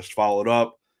whatever, just followed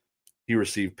up. He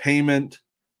received payment,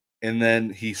 and then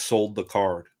he sold the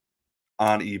card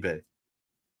on eBay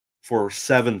for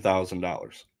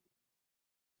 $7,000.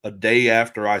 A day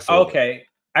after I sold it.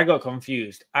 I got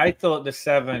confused. I thought the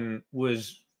 7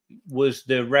 was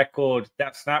the record,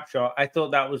 that snapshot. I thought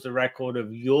that was the record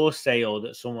of your sale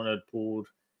that someone had pulled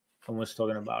and was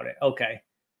talking about it. Okay.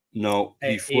 No,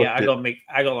 he flipped it.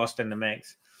 I got lost in the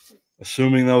mix.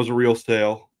 Assuming that was a real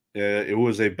sale, it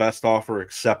was a best offer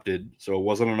accepted, so it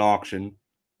wasn't an auction.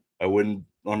 I wouldn't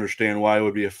understand why it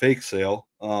would be a fake sale.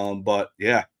 But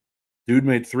yeah, dude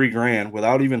made $3,000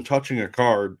 without even touching a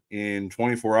card in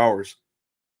 24 hours.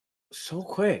 So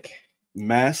quick.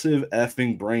 Massive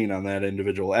effing brain on that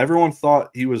individual. Everyone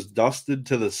thought he was dusted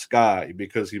to the sky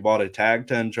because he bought a tag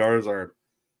 10 Charizard.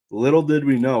 Little did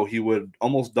we know he would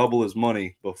almost double his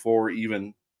money before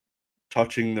even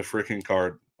touching the freaking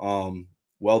card.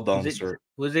 Well done, sir.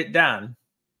 Was it Dan?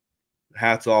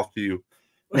 Hats off to you.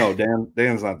 No,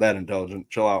 Dan's not that intelligent.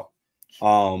 Chill out.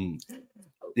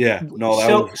 Yeah,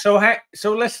 no,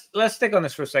 so let's stick on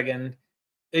this for a second.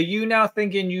 Are you now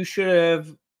thinking you should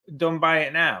have done buy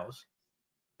it nows?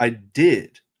 I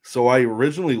did. So I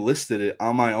originally listed it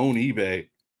on my own eBay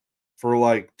for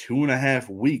like 2.5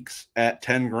 weeks at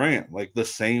 $10,000, like the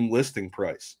same listing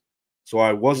price. So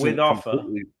I wasn't with offer.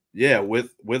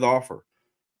 With offer.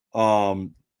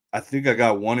 I think I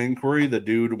got one inquiry. The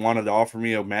dude wanted to offer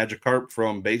me a Magikarp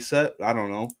from base set. I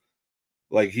don't know.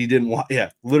 Like he didn't want,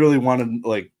 literally wanted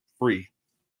like free.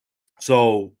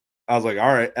 So I was like,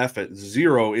 all right, F it.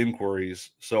 0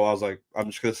 inquiries. So I was like, I'm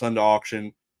just gonna send to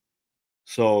auction.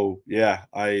 So yeah,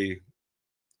 I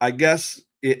guess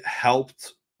it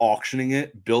helped auctioning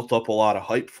it, built up a lot of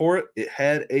hype for it. It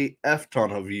had a F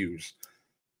ton of views,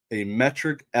 a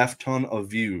metric F ton of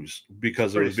views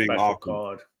because it was being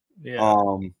auctioned.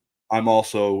 Yeah. I'm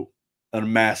also a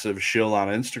massive shill on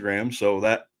Instagram, so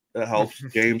that helps.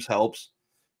 James helps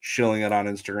shilling it on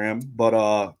Instagram.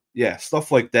 But yeah,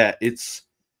 stuff like that. It's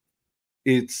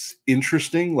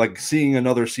interesting. Like seeing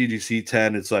another CGC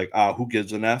 10, it's like, who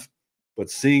gives an F? But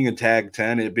seeing a tag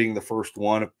 10, it being the first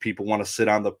one, if people want to sit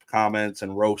on the comments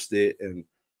and roast it, and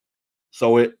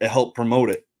so it helped promote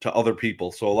it to other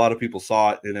people. So a lot of people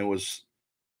saw it, and it was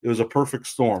a perfect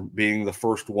storm. Being the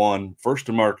first one, first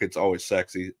to market's always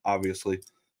sexy, obviously.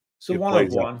 So one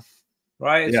of one,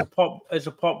 right? It's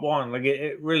a pop one. Like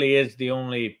it really is the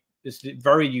only. It's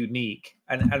very unique,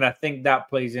 and I think that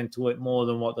plays into it more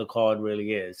than what the card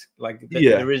really is. Like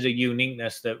there is a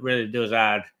uniqueness that really does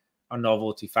add a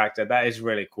novelty factor. That is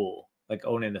really cool. Like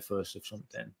owning the first of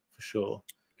something for sure.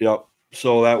 Yep.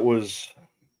 So that was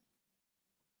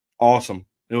awesome.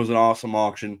 It was an awesome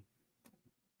auction.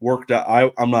 Worked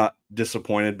out. I'm not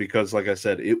disappointed because, like I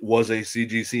said, it was a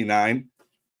CGC 9.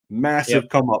 Massive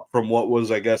come up from what was,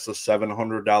 I guess, a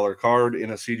 $700 card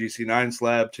in a CGC 9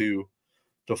 slab to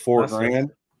 $4,000.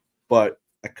 But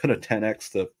I could have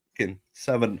 10x to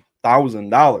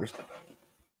 $7,000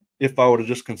 if I would have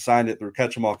just consigned it through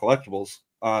Catch 'em All Collectibles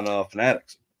on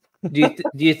Fanatics. Do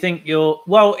you think you'll?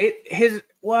 Well,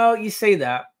 you say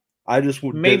that. I just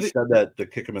said that to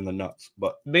kick him in the nuts,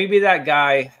 but maybe that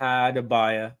guy had a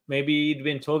buyer. Maybe he'd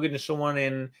been talking to someone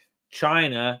in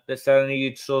China that said, "I need you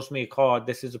to source me a card.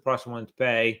 This is the price I want to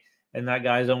pay," and that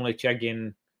guy's only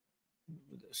checking.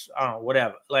 I don't know,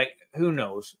 whatever. Like, who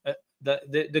knows?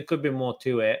 There could be more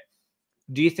to it.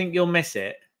 Do you think you'll miss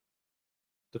it?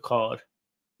 The card?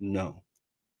 No.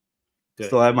 Good.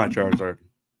 Still have my Charizard.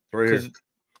 It's right here. That's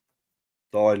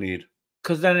all I need.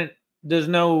 Because then there's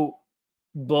no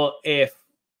but if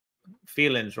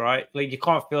feelings, right? Like you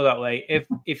can't feel that way.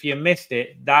 If you missed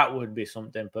it, that would be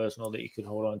something personal that you could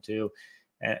hold on to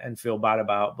and feel bad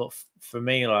about. But for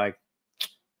me, like,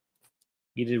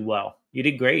 you did well. You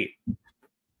did great.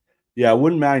 Yeah, I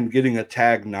wouldn't mind getting a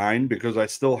tag 9 because I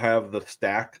still have the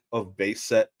stack of base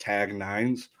set tag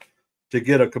 9s. To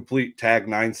get a complete tag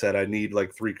 9 set, I need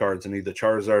like 3 cards. I need the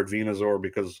Charizard, Venusaur,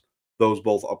 because those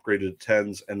both upgraded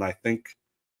 10s, and I think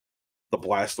the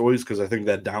Blastoise, because I think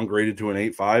that downgraded to an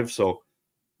 8.5. So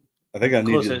I think I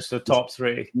need. Of course, it's the top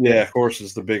 3. Yeah, of course,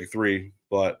 it's the big 3.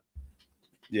 But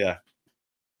yeah,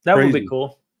 that would be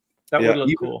cool. That would look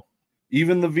cool.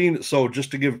 Even the Venus. So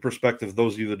just to give perspective,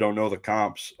 those of you that don't know the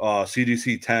comps,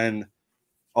 CGC 10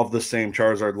 of the same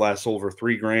Charizard last sold for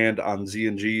 $3,000 on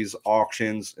Z&G's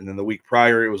auctions, and then the week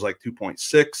prior it was like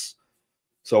 2.6.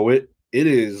 So it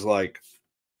is like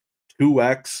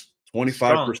 2x,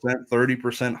 25%,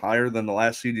 30% higher than the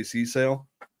last CGC sale.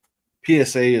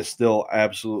 PSA is still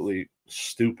absolutely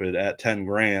stupid at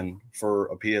 $10,000 for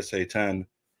a PSA 10.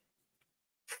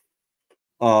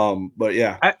 But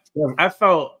yeah, I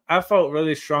felt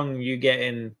really strong you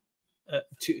getting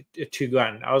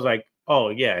 $2,000. I was like, oh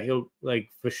yeah, he'll like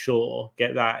for sure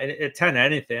get that. And at 10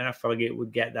 anything, I felt like it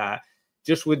would get that.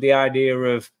 Just with the idea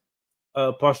of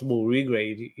a possible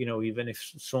regrade, you know, even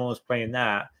if someone was playing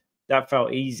that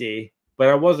felt easy, but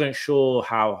I wasn't sure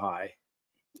how high.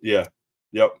 Yeah.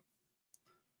 Yep.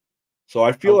 So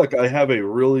I feel like I have a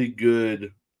really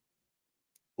good,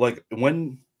 like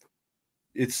when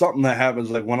it's something that happens,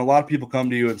 like when a lot of people come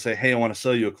to you and say, hey, I want to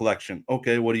sell you a collection.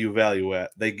 Okay, what do you value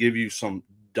at? They give you some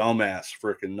dumbass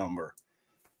freaking number.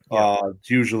 It's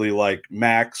usually like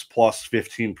max plus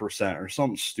 15% or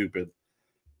something stupid.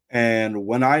 And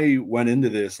when I went into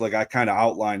this, like I kind of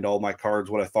outlined all my cards,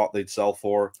 what I thought they'd sell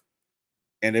for,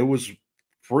 and it was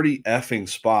pretty effing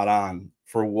spot on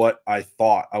for what I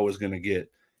thought I was going to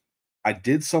get. I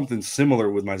did something similar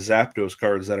with my Zapdos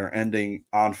cards that are ending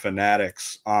on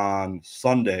Fanatics on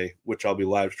Sunday, which I'll be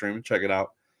live streaming. Check it out.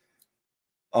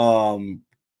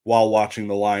 While watching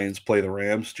the Lions play the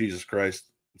Rams. Jesus Christ.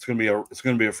 It's gonna be a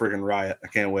freaking riot. I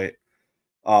can't wait.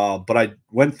 But I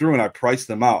went through and I priced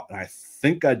them out, and I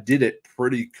think I did it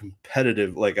pretty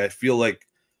competitive. Like I feel like,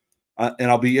 and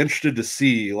I'll be interested to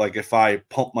see like if I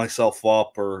pump myself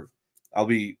up, or I'll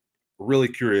be really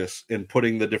curious in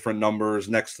putting the different numbers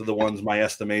next to the ones, my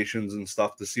estimations and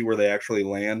stuff, to see where they actually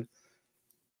land.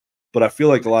 But I feel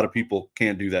like a lot of people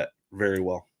can't do that very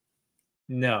well.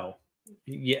 No.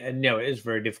 Yeah, no, it is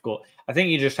very difficult. I think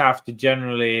you just have to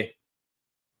generally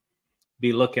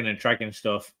be looking and tracking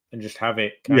stuff and just have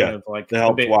it kind of like it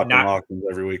helps watching auctions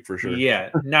every week for sure. Yeah,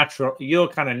 natural. You're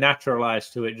kind of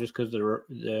naturalized to it just because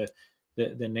the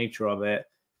nature of it.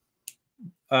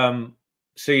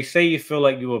 So you say you feel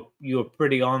like you were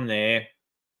pretty on there.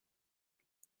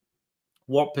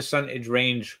 What percentage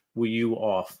range were you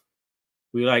off?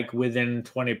 Were you like within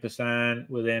 20%,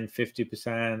 within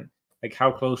 50%? Like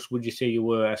how close would you say you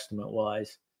were estimate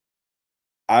wise?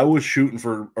 I was shooting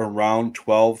for around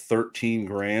 12, 13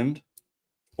 grand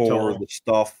for the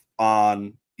stuff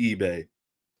on eBay.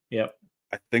 Yep.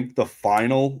 I think the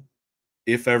final,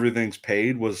 if everything's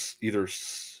paid, was either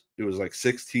it was like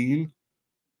 16.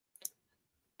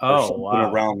 Oh,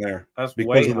 wow. Around there. That's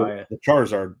because way of higher. The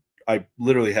Charizard, I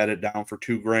literally had it down for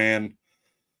 2 grand.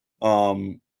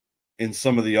 In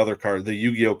some of the other cards, the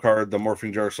Yu-Gi-Oh card, the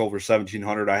Morphing Jar sold for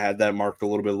 1,700. I had that marked a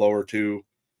little bit lower too.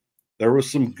 There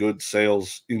was some good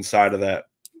sales inside of that.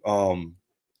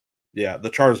 Yeah,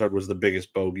 the Charizard was the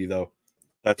biggest bogey though.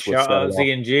 That's what shout out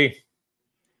Z&G.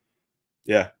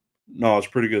 Yeah, no, it's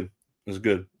pretty good. It was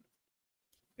good,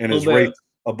 and his rate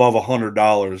above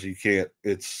 $100. You can't.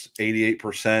 It's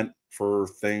 88% for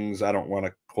things. I don't want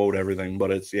to quote everything, but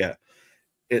it's the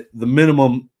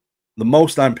minimum. The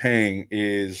most I'm paying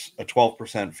is a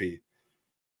 12% fee.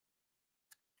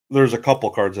 There's a couple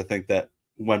cards I think that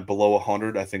went below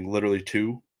 100. I think literally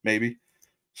 2 maybe.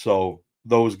 So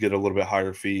those get a little bit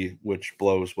higher fee, which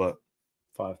blows. But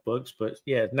 $5, but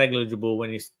yeah, it's negligible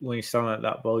when you're selling at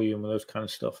that volume and those kind of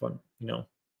stuff on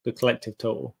the collective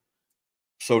total.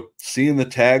 So seeing the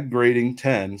tag grading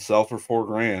 10 sell for 4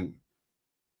 grand,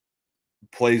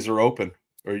 plays are open.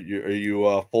 Are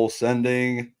you full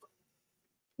sending?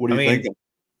 What are you thinking?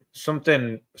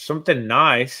 Something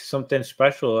nice, something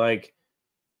special. Like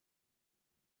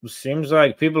seems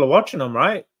like people are watching them,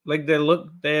 right? Like they're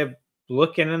looking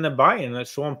and they're buying. Like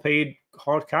someone paid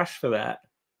hard cash for that.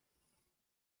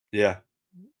 Yeah.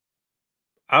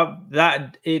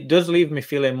 That it does leave me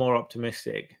feeling more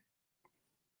optimistic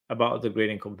about the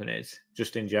grading companies,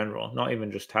 just in general, not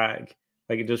even just tag.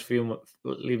 Like it does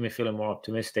leave me feeling more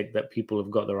optimistic that people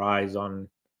have got their eyes on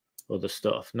other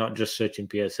stuff, not just searching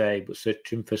PSA, but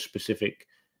searching for specific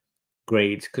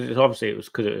grades. Because it was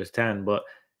because it was 10, but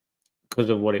because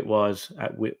of what it was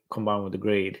combined with the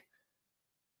grade.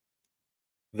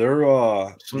 There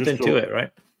something to it,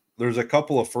 right? There's a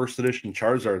couple of first edition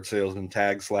Charizard sales in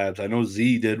tag slabs. I know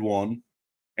Z did one,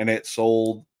 and it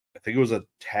sold, I think it was a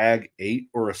tag 8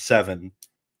 or a 7.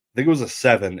 I think it was a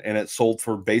 7, and it sold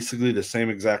for basically the same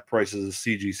exact price as a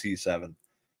CGC 7.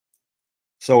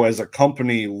 So as a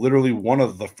company, literally one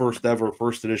of the first ever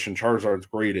first edition Charizards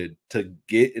graded to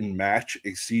get and match a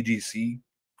CGC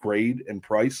grade and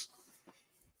price,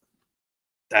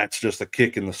 that's just a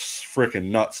kick in the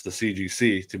freaking nuts to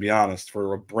CGC, to be honest,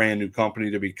 for a brand new company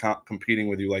to be competing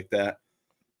with you like that.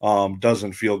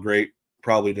 Doesn't feel great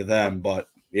probably to them, but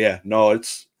yeah, no,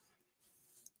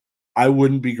 I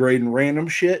wouldn't be grading random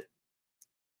shit.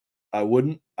 I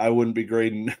wouldn't be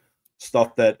grading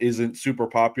stuff that isn't super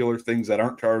popular, things that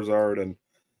aren't Charizard, and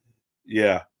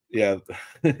yeah,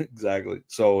 exactly.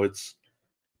 So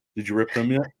did you rip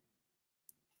them yet?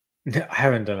 I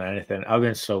haven't done anything. I've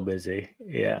been so busy.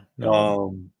 Yeah,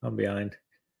 no, I'm behind.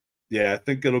 Yeah, I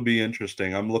think it'll be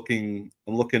interesting. I'm looking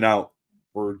out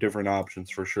for different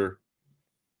options for sure.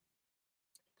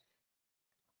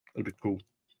 It'll be cool.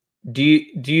 Do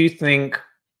you think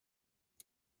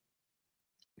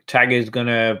tag is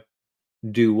gonna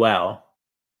do well?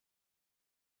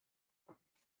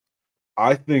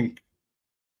 I think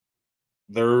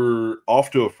they're off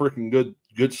to a freaking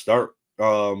good start.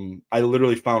 I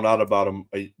literally found out about them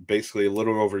basically a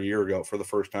little over a year ago for the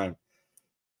first time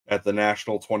at the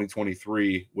National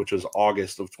 2023, which is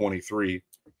August of 23.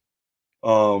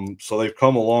 So they've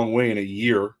come a long way in a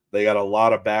year. They got a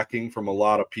lot of backing from a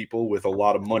lot of people with a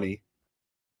lot of money.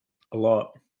 A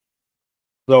lot.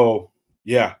 So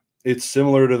yeah, it's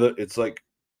similar to it's like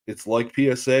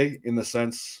PSA in the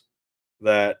sense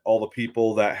that all the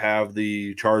people that have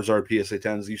the Charizard PSA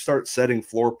 10s, you start setting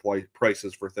floor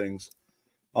prices for things.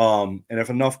 And if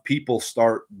enough people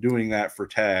start doing that for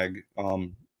tag,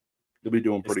 you'll be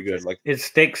doing pretty good. Like it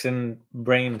sticks in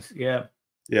brains. Yeah.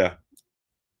 Yeah.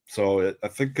 So I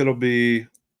think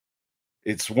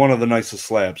it's one of the nicest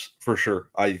slabs for sure.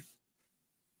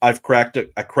 I've cracked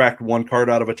it. I cracked one card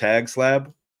out of a tag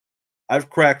slab. I've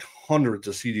cracked hundreds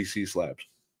of CGC slabs.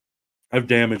 I've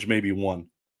damaged maybe one.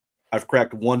 I've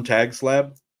cracked one tag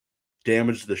slab,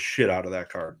 damaged the shit out of that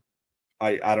card.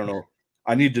 I don't know.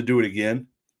 I need to do it again.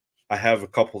 I have a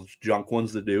couple of junk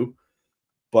ones to do,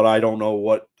 but I don't know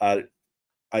what I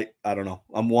don't know.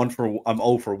 I'm 0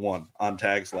 for 1 on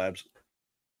tag slabs.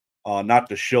 Not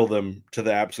to shill them to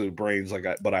the absolute brains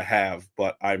but I have,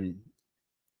 but I'm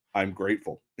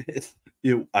grateful.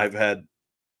 I've had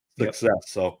success,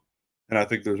 so, and I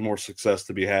think there's more success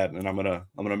to be had, and I'm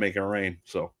gonna make it rain.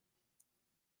 So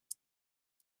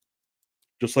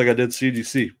just like I did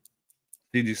CGC.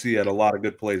 CGC had a lot of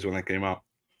good plays when they came out.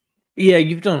 Yeah,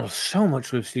 you've done so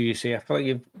much with CGC. I feel like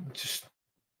you've just,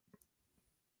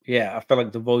 I feel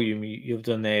like the volume you've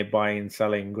done there, buying,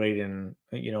 selling, grading,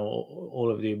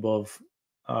 all of the above.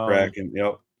 Cracking,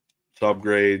 yep.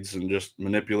 Subgrades and just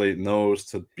manipulating those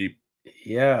to be.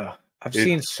 Yeah, I've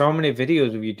seen so many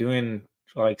videos of you doing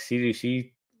like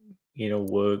CGC,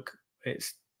 work.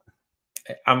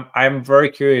 I'm very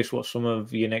curious what some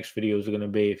of your next videos are going to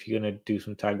be if you're going to do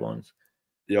some tag ones.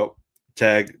 Yep.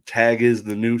 Tag is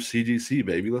the new CGC,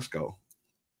 baby. Let's go.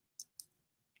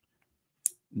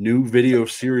 New video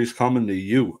series coming to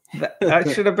you. That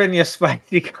should have been your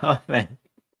spicy comment.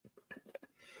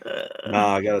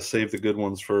 Nah, I gotta save the good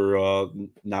ones for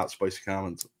not spicy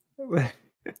comments. Yeah,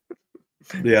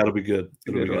 it'll be good.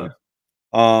 It'll be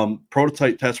good.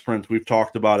 Prototype test prints, we've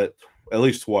talked about it at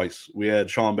least twice. We had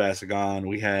Sean Bassett on.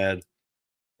 We had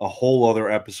a whole other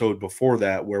episode before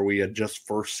that where we had just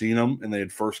first seen them and they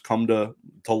had first come to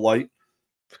light.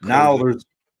 Now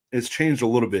it's changed a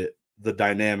little bit, the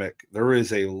dynamic. There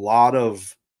is a lot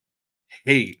of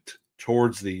hate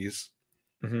towards these.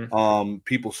 Mm-hmm.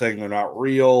 People saying they're not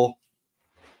real.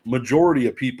 Majority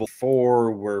of people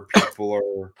where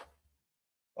people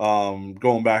are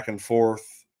going back and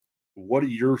forth. What are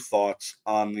your thoughts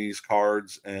on these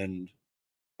cards? And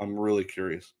I'm really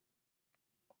curious.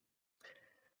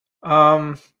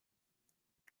 I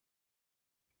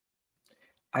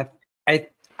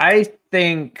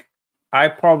think I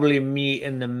probably meet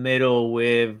in the middle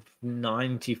with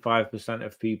 95%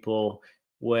 of people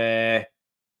where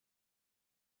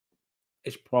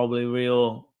it's probably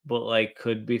real, but like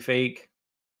could be fake.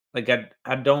 Like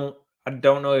I don't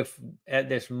know if at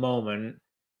this moment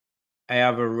I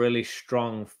have a really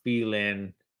strong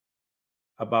feeling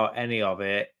about any of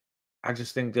it. I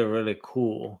just think they're really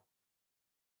cool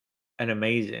and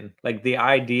amazing. Like the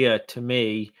idea to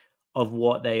me of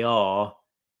what they are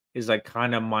is like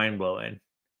kind of mind blowing.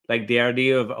 Like the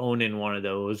idea of owning one of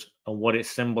those and what it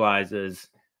symbolizes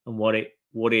and what it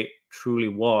truly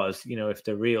was, if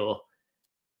they're real.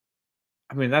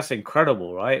 I mean, that's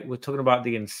incredible, right? We're talking about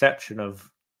the inception of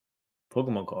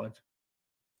Pokemon cards.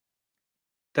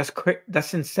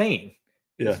 That's insane.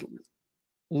 Yeah. It's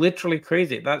literally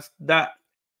crazy. That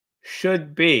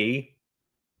should be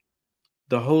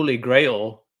the holy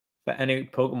grail for any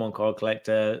Pokemon card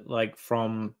collector, like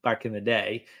from back in the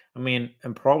day. I mean,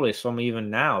 and probably some even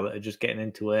now that are just getting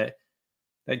into it.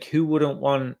 Like, who wouldn't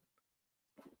want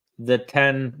the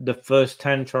first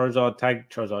 10 Charizard tag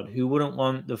Charizard? Who wouldn't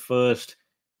want the first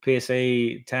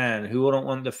PSA 10? Who wouldn't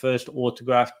want the first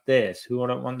autographed this? Who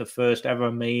wouldn't want the first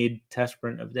ever made test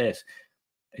print of this?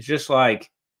 It's just like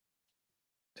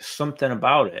there's something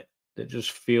about it that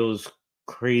just feels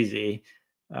crazy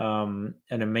and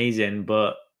amazing,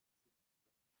 but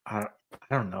I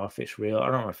don't know if it's real. I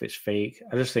don't know if it's fake.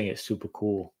 I just think it's super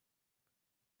cool.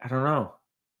 I don't know.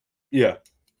 Yeah.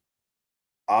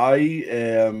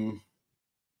 I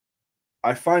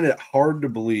find it hard to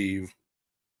believe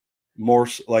more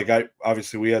like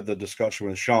obviously we had the discussion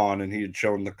with Sean and he had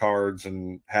shown the cards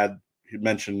and he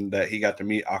mentioned that he got to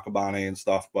meet Akabane and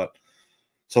stuff, but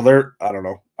so I don't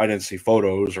know. I didn't see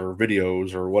photos or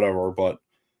videos or whatever, but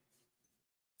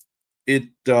it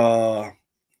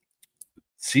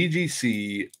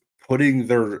CGC putting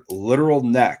their literal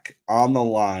neck on the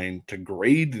line to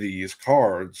grade these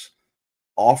cards,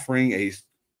 offering a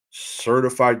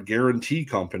certified guarantee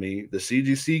company, the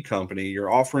CGC company,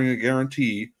 you're offering a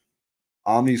guarantee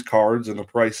on these cards and the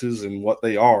prices and what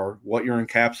they are, what you're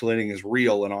encapsulating is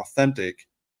real and authentic,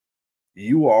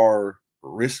 you are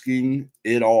risking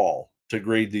it all to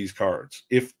grade these cards.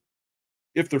 If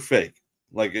they're fake.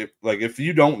 If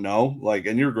you don't know, like,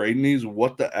 and you're grading these,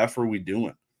 what the F are we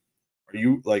doing? Are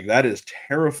you like, that is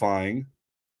terrifying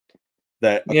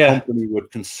that a Yeah. company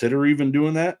would consider even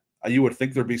doing that. You would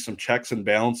think there'd be some checks and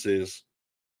balances.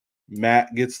 Matt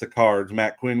Quinn gets the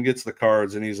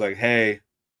cards, and he's like, hey,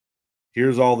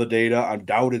 here's all the data. I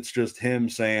doubt it's just him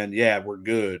saying, yeah, we're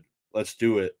good. Let's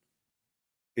do it.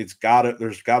 There's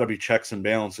gotta be checks and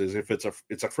balances. If it's a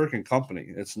freaking company.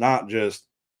 It's not just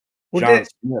Well, John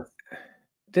Smith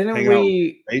didn't hanging out in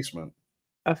we? the basement.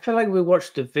 I feel like we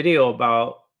watched a video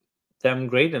about them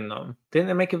grading them. Didn't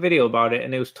they make a video about it?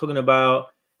 And it was talking about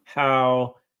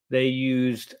how they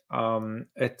used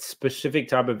a specific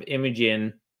type of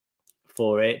imaging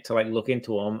for it to like look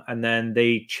into them, and then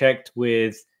they checked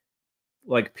with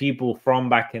like people from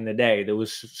back in the day. There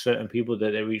was certain people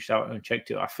that they reached out and checked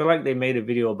to. I feel like they made a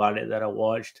video about it that I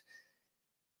watched.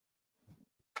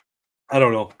 I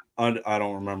don't know. I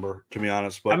don't remember, to be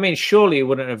honest. But I mean, surely it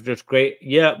wouldn't have just great.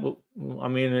 Yeah, I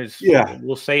mean,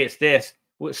 we'll say it's this.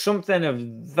 With something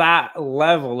of that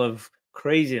level of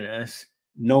craziness,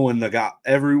 knowing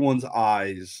everyone's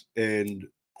eyes and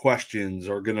questions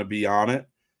are going to be on it.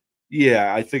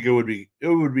 Yeah, I think it would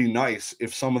be nice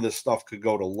if some of this stuff could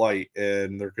go to light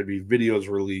and there could be videos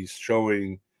released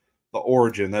showing the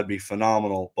origin. That'd be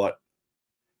phenomenal. But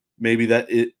maybe that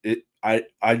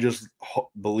I just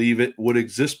believe it would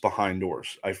exist behind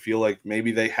doors. I feel like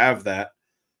maybe they have that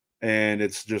and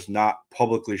it's just not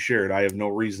publicly shared. I have no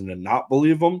reason to not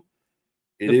believe them.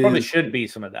 There probably should be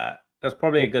some of that. That's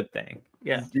probably a good thing.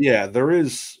 Yeah. Yeah, there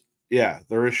is. Yeah,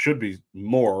 should be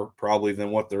more probably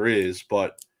than what there is,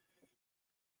 but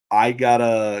I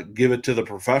gotta give it to the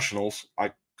professionals.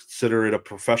 I consider it a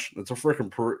profession. It's a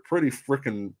pretty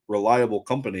freaking reliable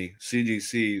company.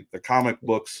 CGC, the comic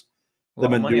books, A they've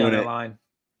lot of been money on doing that it. line.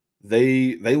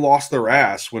 They lost their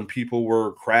ass when people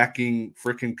were cracking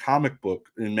freaking comic book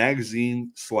and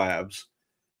magazine slabs,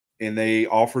 and they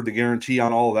offered the guarantee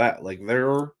on all that. Like,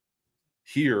 they're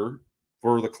here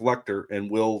for the collector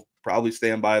and will probably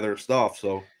stand by their stuff.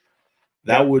 So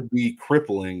that would be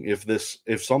crippling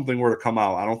if something were to come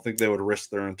out. I don't think they would risk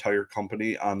their entire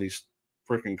company on these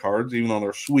freaking cards, even though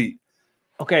they're sweet.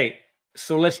 Okay,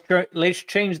 so let's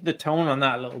change the tone on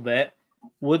that a little bit.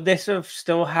 Would this have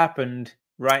still happened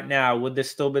right now? Would there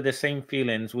still be the same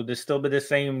feelings? Would there still be the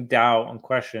same doubt and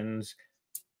questions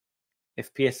if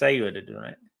PSA would have done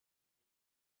it?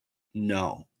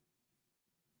 No.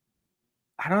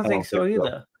 I don't think so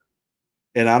either.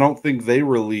 And I don't think they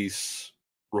release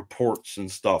reports and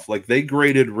stuff. Like, they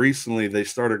graded recently, they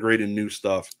started grading new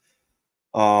stuff.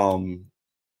 Damn,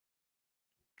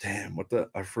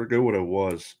 I forget what it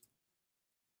was.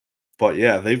 But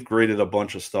yeah, they've graded a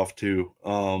bunch of stuff too,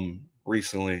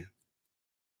 recently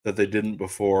that they didn't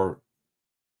before.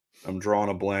 I'm drawing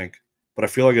a blank, but I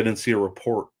feel like I didn't see a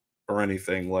report or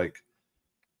anything like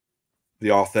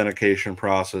the authentication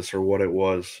process or what it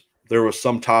was. There was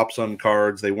some tops on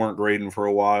cards they weren't grading for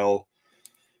a while.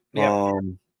 Yeah.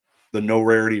 The no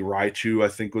rarity Raichu, I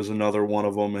think, was another one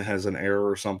of them. It has an error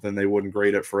or something. They wouldn't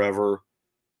grade it forever.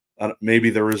 Maybe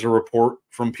there is a report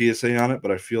from PSA on it,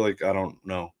 but I feel like I don't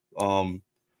know.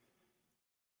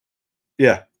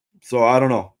 Yeah, so I don't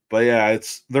know, but yeah,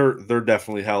 they're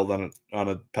definitely held on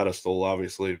a pedestal,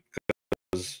 obviously,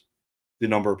 because the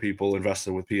number of people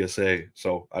invested with PSA.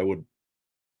 So I would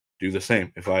do the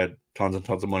same if I had tons and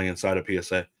tons of money inside of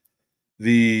PSA.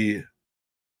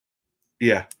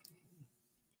 Yeah,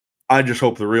 I just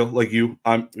hope they're real. Like you,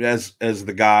 I'm as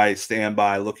the guy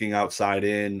standby looking outside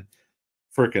in,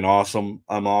 freaking awesome.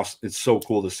 I'm awesome. It's so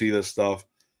cool to see this stuff.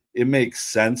 It makes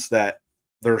sense that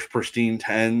there's pristine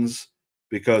 10s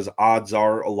because odds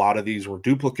are a lot of these were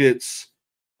duplicates.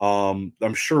 I'm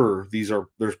sure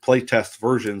there's playtest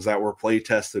versions that were play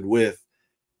tested with.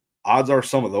 Odds are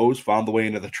some of those found the way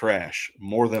into the trash,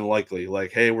 more than likely.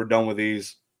 Like, hey, we're done with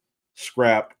these.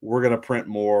 Scrap. We're gonna print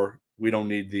more. We don't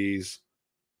need these.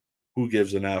 Who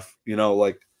gives an F?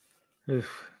 Like.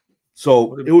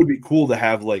 So it would be cool to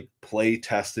have like play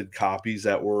tested copies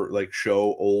that were like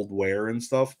show old wear and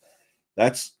stuff.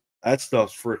 That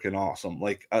stuff's freaking awesome.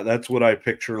 Like, that's what I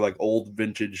picture, like old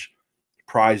vintage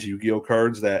prize Yu-Gi-Oh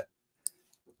cards that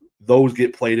those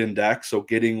get played in decks. So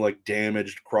getting like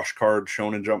damaged crush cards,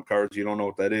 Shonen Jump cards, you don't know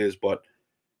what that is, but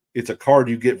it's a card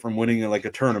you get from winning in like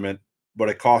a tournament, but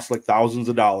it costs like thousands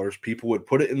of dollars. People would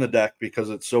put it in the deck because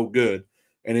it's so good,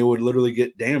 and it would literally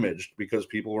get damaged because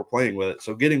people were playing with it.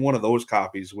 So getting one of those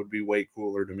copies would be way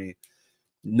cooler to me,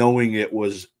 knowing it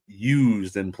was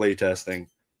used in playtesting,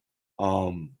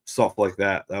 stuff like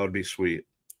that. That would be sweet.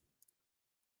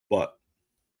 But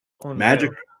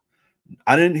Magic,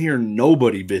 I didn't hear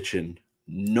nobody bitching,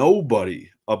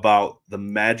 about the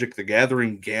Magic the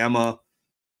Gathering Gamma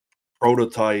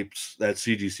prototypes that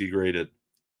CGC graded.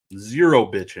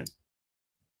 Zero bitching.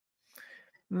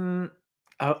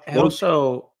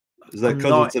 Also, is that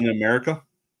because it's in America?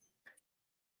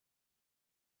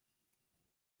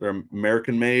 They're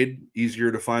American made,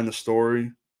 easier to find the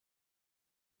story.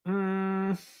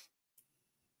 Yeah,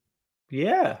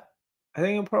 I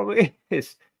think it probably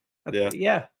is.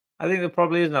 Yeah, I think there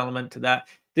probably is an element to that.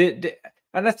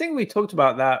 And I think we talked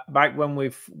about that back when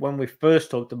we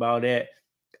first talked about it.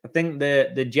 I think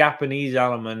the Japanese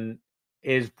element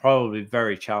is probably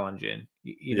very challenging,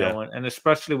 you know, and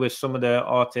especially with some of the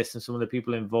artists and some of the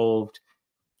people involved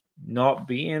not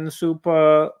being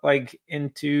super like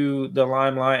into the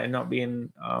limelight and not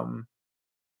being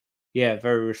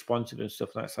very responsive and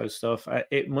stuff, that side of stuff.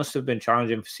 It must have been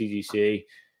challenging for CGC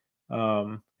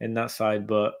in that side,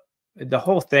 but the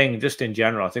whole thing, just in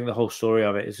general, I think the whole story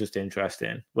of it is just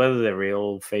interesting. Whether they're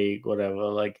real, fake, whatever,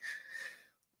 like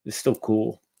it's still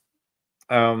cool.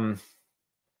 Yeah.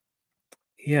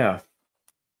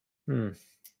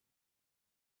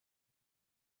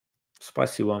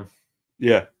 Spicy one.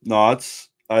 Yeah, no,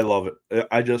 I love it.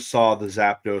 I just saw the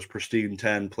Zapdos Pristine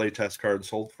 10 playtest card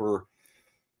sold for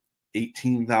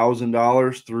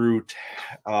 $18,000 through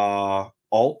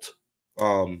Alt.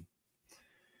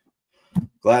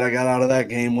 Glad I got out of that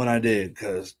game when I did,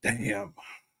 because damn,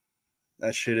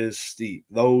 that shit is steep.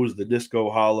 Those, the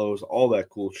Disco Hollows, all that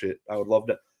cool shit. I would love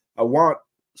to. I want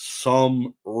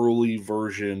some early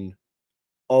version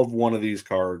of one of these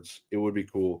cards. It would be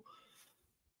cool.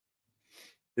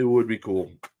 It would be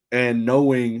cool. And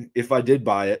knowing if I did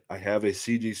buy it, I have a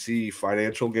CGC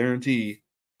financial guarantee.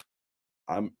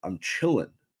 I'm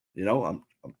chilling. You know, I'm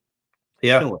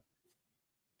chilling.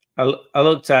 I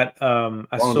looked at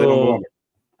I saw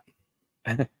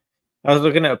I was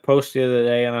looking at a post the other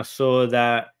day and I saw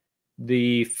that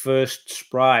the first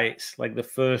sprites, like the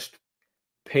first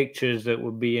pictures that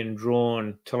were being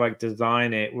drawn to like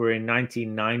design it, were in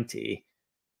 1990.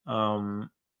 And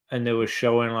they were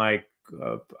showing like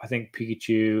I think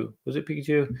Pikachu, was it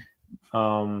Pikachu?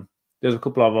 There's a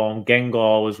couple of them.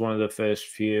 Gengar was one of the first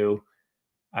few,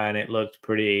 and it looked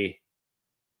pretty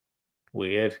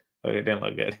weird. Like it didn't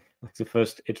look good. Like the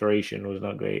first iteration was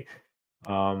not great.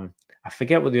 I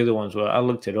forget what the other ones were. I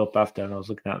looked it up after and I was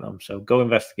looking at them. So go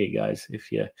investigate, guys,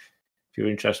 if you're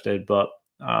interested. But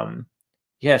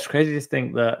yeah, it's crazy to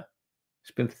think that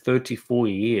it's been 34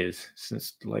 years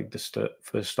since like the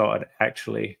first started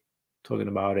actually talking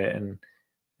about it and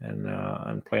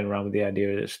playing around with the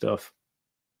idea of this stuff.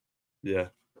 Yeah.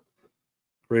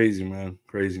 Crazy, man.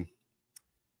 Crazy.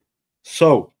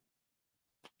 So,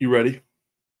 you ready?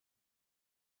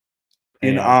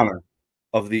 In honor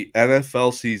of the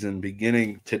NFL season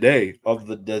beginning today, of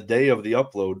the day of the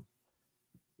upload,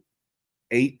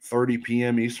 8:30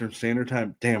 p.m. Eastern Standard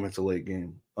Time. Damn, it's a late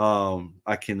game.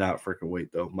 I cannot freaking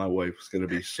wait though. My wife's gonna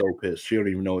be so pissed. She don't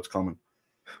even know it's coming.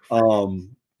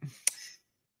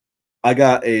 I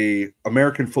got a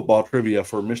American football trivia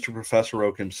for Mr. Professor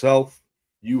Oak himself.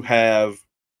 You have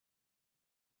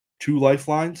 2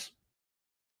 lifelines.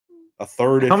 A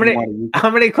third if you want to use it.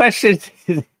 How many questions?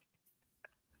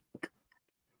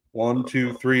 1,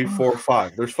 2, 3, 4,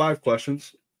 5. There's 5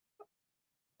 questions.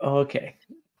 Okay.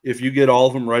 If you get all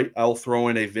of them right, I'll throw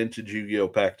in a vintage Yu-Gi-Oh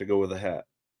pack to go with a hat.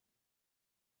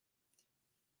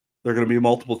 They're going to be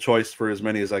multiple choice for as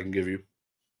many as I can give you.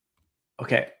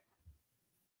 Okay.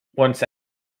 1 second.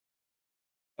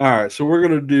 All right, so we're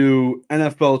going to do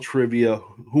NFL trivia,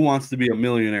 Who Wants to Be a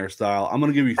Millionaire style. I'm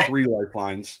going to give you 3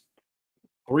 lifelines.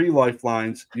 3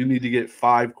 lifelines. You need to get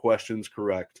 5 questions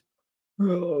correct.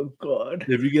 Oh, God.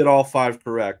 If you get all 5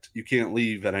 correct, you can't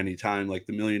leave at any time like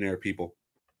the millionaire people.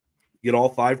 Get all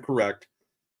 5 correct.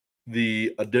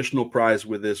 The additional prize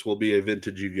with this will be a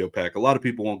vintage Yu-Gi-Oh pack. A lot of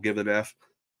people won't give an F,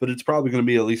 but it's probably going to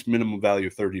be at least minimum value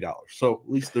of $30. So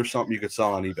at least there's something you could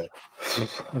sell on eBay.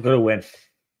 I'm going to win.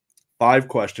 5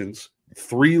 questions,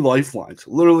 3 lifelines.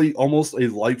 Literally almost a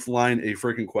lifeline, a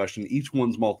freaking question. Each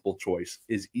one's multiple choice.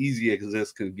 As easy as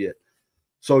this can get.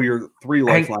 So your 3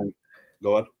 lifelines.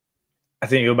 Go ahead. I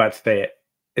think you're about to say it.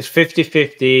 It's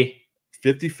 50-50.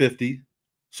 50-50.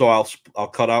 So I'll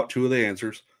cut out 2 of the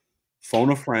answers.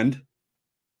 Phone a friend.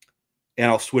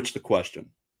 And I'll switch the question.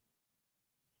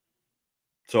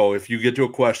 So if you get to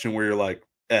a question where you're like,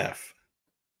 F,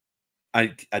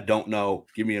 I don't know,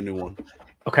 give me a new one.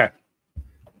 Okay.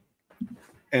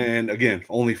 And again,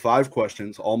 only 5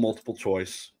 questions, all multiple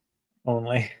choice.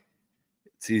 Only.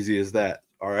 It's easy as that.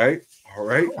 All right. All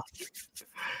right.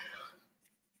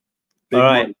 Big All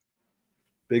right. money.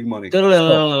 Big money.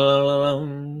 So,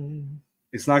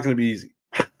 it's not going to be easy.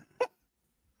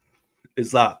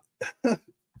 It's not.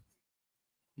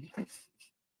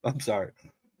 I'm sorry.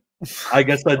 I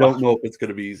guess I don't know if it's going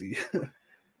to be easy.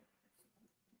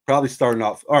 Probably starting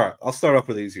off. All right. I'll start off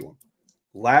with an easy one.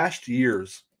 Last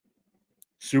year's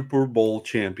Super Bowl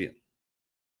champion.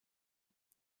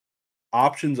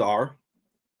 Options are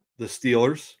the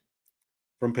Steelers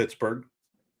from Pittsburgh,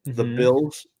 the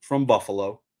Bills from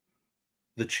Buffalo,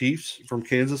 the Chiefs from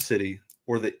Kansas City,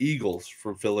 or the Eagles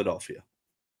from Philadelphia.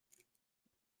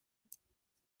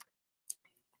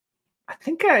 I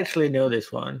think I actually know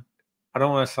this one. I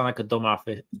don't want to sound like a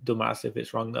dumbass if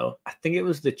it's wrong, though. I think it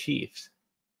was the Chiefs.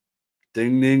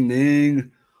 Ding, ding,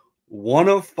 ding. 1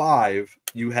 of 5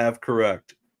 you have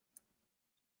correct.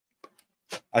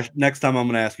 Next time I'm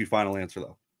going to ask you final answer,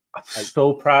 though. I'm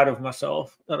so proud of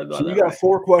myself that I got so that you got right.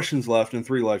 4 questions left and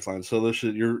 3 lifelines. So this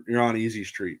is you're on easy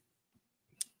street.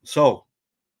 So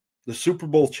the Super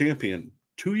Bowl champion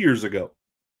 2 years ago,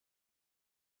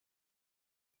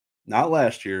 not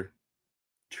last year,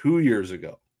 2 years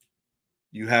ago,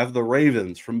 you have the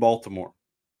Ravens from Baltimore,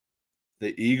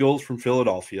 the Eagles from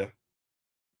Philadelphia,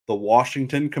 the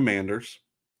Washington Commanders,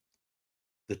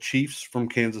 the Chiefs from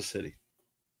Kansas City.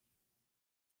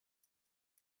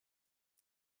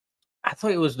 I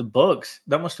thought it was the Bucks.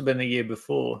 That must have been the year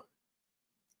before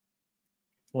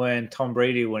when Tom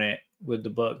Brady won it with the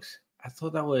Bucks. I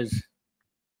thought that was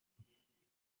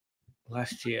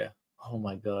last year. Oh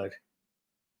my God.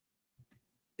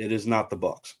 It is not the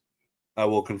Bucks. I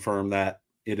will confirm that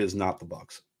it is not the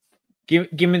Bucks.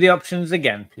 Give me the options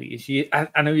again, please.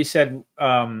 I know you said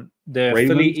the Ravens,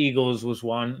 Philly Eagles was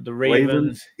one. The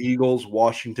Ravens, Eagles,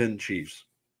 Washington, Chiefs.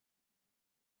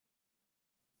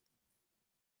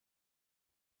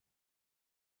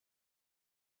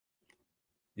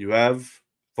 You have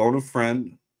phone a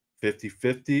friend,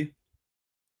 50-50.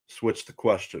 Switch the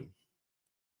question.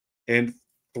 And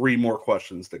 3 more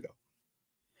questions to go.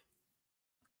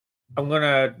 I'm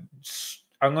gonna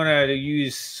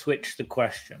use switch the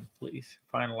question, please.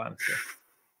 Final answer.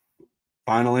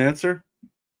 Final answer?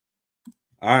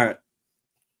 All right.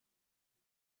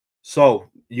 So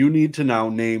you need to now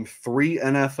name 3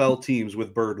 NFL teams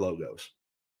with bird logos.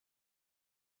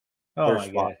 Oh my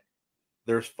God.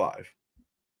 There's 5.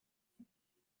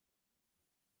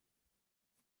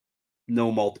 No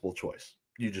multiple choice.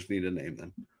 You just need to name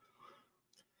them.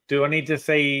 Do I need to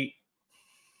say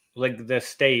like the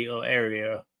state or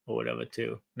area or whatever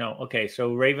too? No. Okay.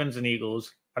 So Ravens and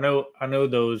Eagles. I know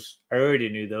those. I already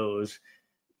knew those.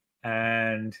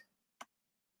 And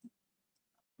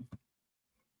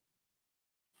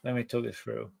let me talk this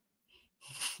through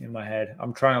in my head.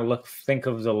 I'm trying to think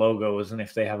of the logos and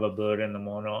if they have a bird in them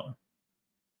or not.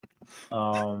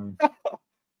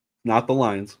 Not the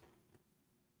Lions.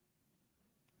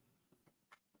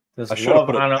 There's I should have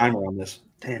put a timer on this.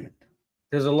 Damn it.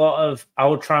 There's a lot of. I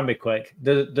will try and be quick.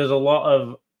 There's a lot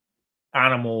of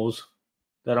animals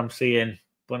that I'm seeing,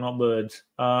 but not birds.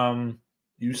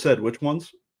 You said which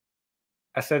ones?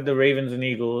 I said the Ravens and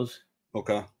Eagles.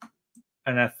 Okay.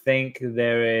 And I think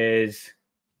there is.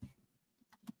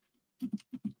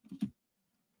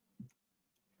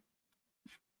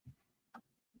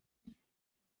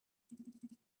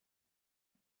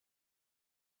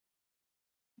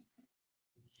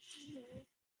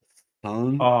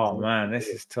 Oh man, this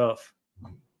is tough.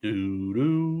 Do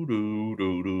do do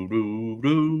do do do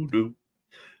do do.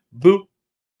 Boop.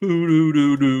 Do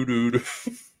do do do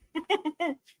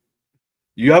do.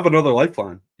 You have another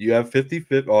lifeline. You have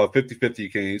 50-50. Oh, 50-50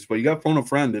 you can't use, but you got phone a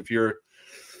friend if you're.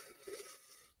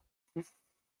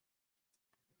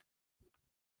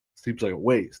 Seems like a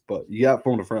waste, but you got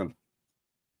phone a friend.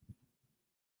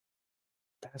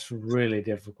 That's a really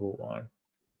difficult one.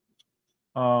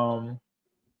 I'm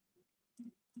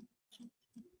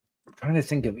trying to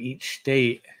think of each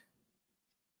state.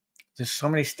 There's so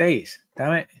many states.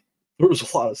 Damn it.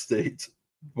 There's a lot of states,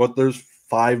 but there's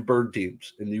 5 bird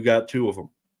teams, and you got 2 of them.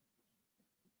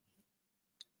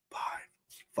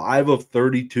 5 of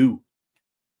 32.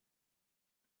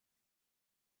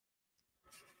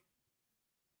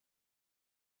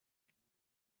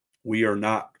 We are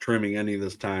not trimming any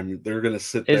this time. They're going to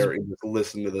sit there and just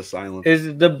listen to the silence.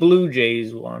 Is the Blue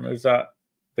Jays one? Or is that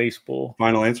baseball?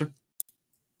 Final answer?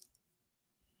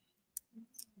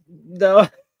 No.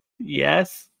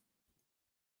 Yes.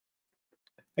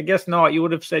 I guess not. You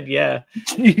would have said yeah.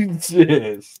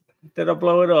 Jesus. Did I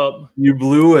blow it up? You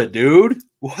blew it, dude.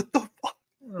 What the fuck?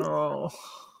 Oh.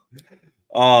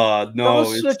 No. That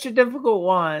was such a difficult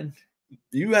one.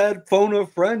 You had phone a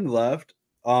friend left.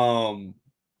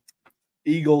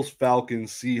 Eagles,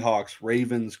 Falcons, Seahawks,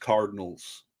 Ravens,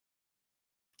 Cardinals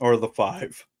are the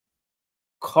 5.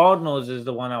 Cardinals is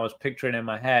the one I was picturing in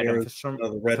my head, and There's for some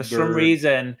the Redbird. for some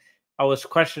reason I was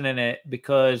questioning it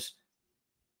because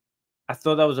I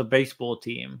thought that was a baseball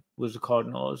team. Was the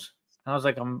Cardinals? And I was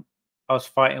like, I was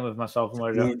fighting with myself on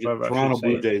whether I Toronto should say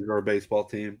Blue it. Jays are a baseball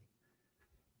team.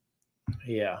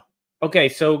 Yeah. Okay,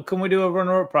 so can we do a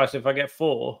runner-up price if I get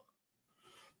 4?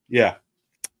 Yeah.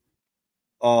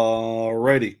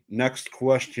 Alrighty. Next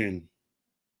question.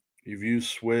 If you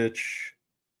switch,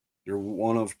 you're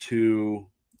one of 2.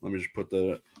 Let me just put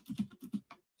that.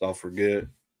 I'll forget.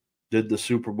 Did the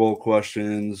Super Bowl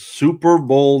questions. Super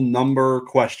Bowl number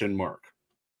question mark.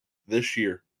 This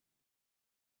year.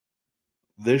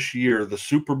 This year, the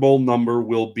Super Bowl number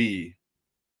will be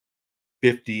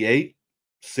 58,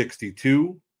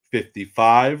 62,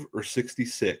 55, or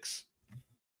 66.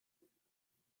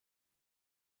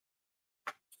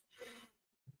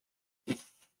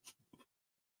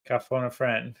 Got phone a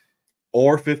friend.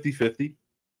 Or 50-50.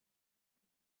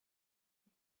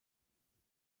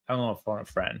 I'm going to phone a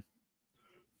friend.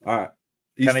 All right.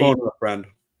 He's phoning a friend.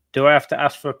 Do I have to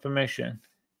ask for permission?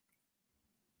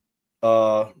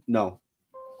 No.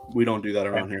 We don't do that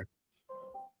around here.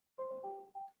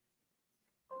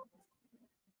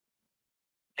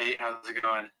 Hey, how's it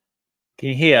going? Can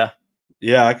you hear?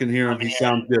 Yeah, I can hear him. He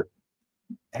sounds good.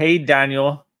 Hey,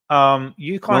 Daniel.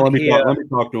 You can't hear. Let me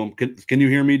talk to him. Can you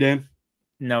hear me, Dan?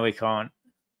 No, we can't.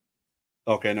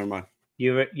 Okay, never mind.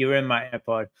 You're in my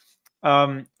AirPod.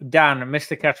 Dan,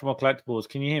 Mr. Catchable Collectibles,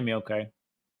 can you hear me okay?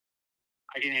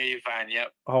 I can hear you fine,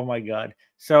 yep. Oh my God.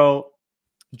 So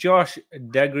Josh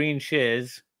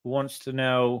Dagreenshiz wants to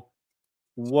know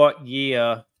what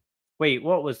year. Wait,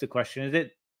 what was the question? Is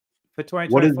it for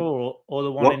 2024 or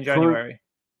the one in January?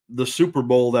 The Super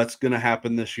Bowl that's going to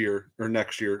happen this year or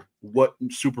next year. What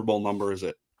Super Bowl number is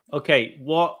it? Okay,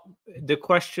 the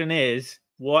question is,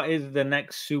 what is the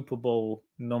next Super Bowl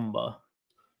number?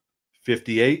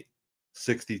 58,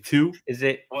 62. Is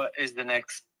it? What is the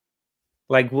next?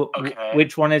 Like,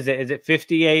 which one is it? Is it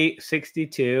 58,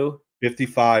 62?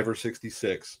 55 or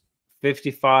 66?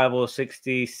 55 or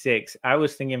 66. I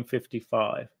was thinking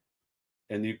 55.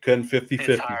 And you couldn't 50-50.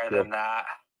 It's higher than that.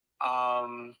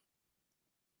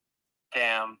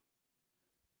 Damn.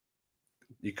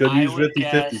 You could use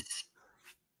 50-50.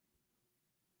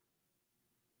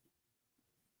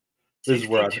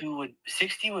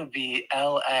 60 would be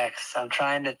LX. I'm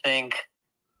trying to think.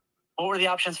 What were the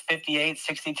options? 58,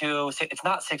 62. It's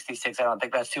not 66. I don't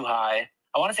think that's too high.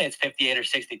 I want to say it's 58 or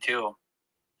 62.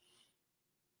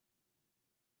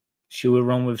 Should we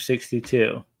run with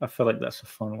 62? I feel like that's a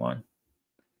fun one.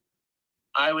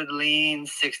 I would lean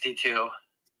 62.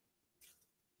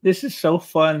 This is so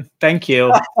fun. Thank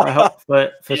you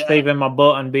for saving my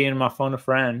butt and being my phone a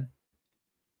friend.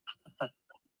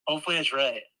 Hopefully it's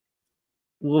right.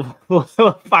 We'll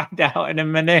find out in a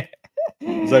minute.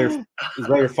 Is that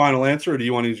your final answer, or do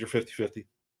you want to use your 50-50?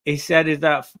 He said, is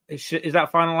that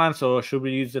final answer, or should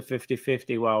we use the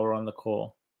 50-50 while we're on the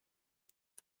call?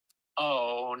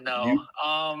 Oh no.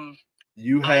 I'm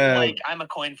a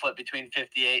coin flip between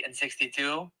 58 and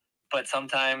 62, but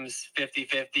sometimes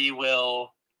 50-50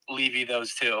 will leave you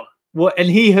those two. Well, and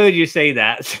he heard you say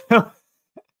that. So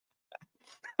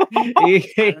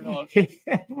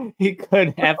he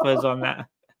could have us on that.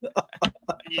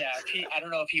 Yeah, I don't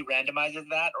know if he randomizes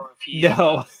that or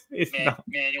if he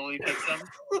manually picks them.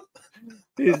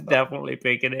 He's definitely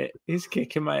picking it. He's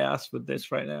kicking my ass with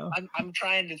this right now. I'm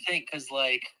trying to think because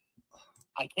I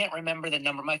can't remember the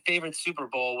number. My favorite Super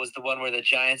Bowl was the one where the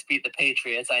Giants beat the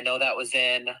Patriots. I know that was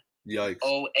in 08.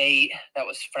 That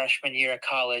was freshman year of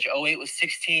college. 08 was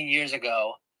 16 years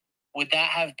ago. Would that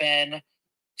have been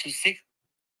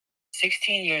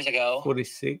 16 years ago?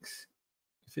 46.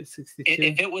 If it's 62.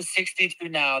 If it was 62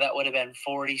 now, that would have been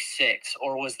 46.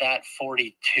 Or was that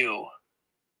 42?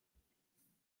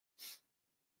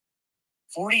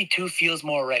 42 feels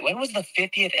more right. When was the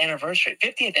 50th anniversary?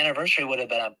 50th anniversary would have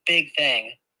been a big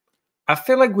thing. I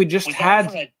feel like we just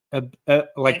had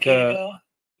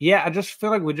Yeah, I just feel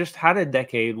like we just had a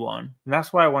decade one. And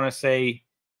that's why I want to say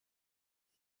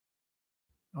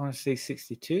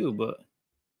 62, but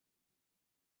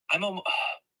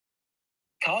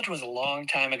college was a long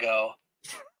time ago.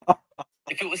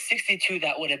 If it was 62,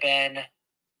 that would have been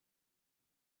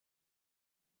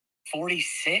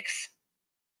 46.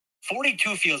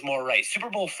 42 feels more right. Super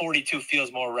Bowl 42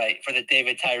 feels more right for the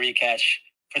David Tyree catch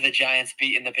for the Giants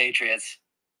beating the Patriots.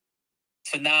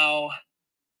 So now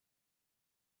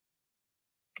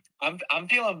I'm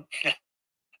feeling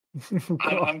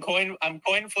I'm coin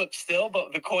flip still,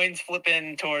 but the coin's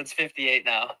flipping towards 58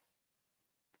 now.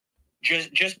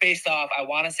 Just based off, I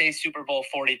want to say Super Bowl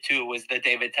 42 was the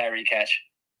David Tyree catch.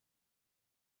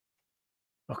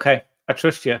 Okay, I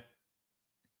trust you.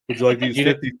 Would you like to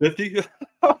use 50-50?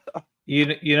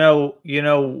 You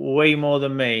know way more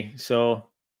than me, so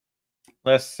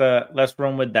let's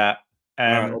run with that. All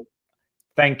right.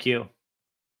 Thank you.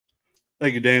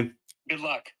 Thank you, Dan. Good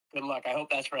luck. I hope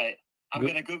that's right. I'm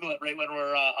gonna Google it right when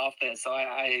we're off this, so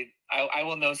I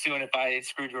will know soon if I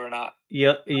screwed you or not.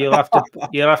 You'll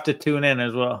have to tune in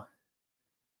as well.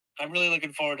 I'm really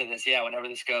looking forward to this. Yeah, whenever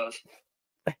this goes.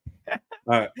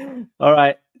 All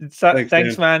right. So,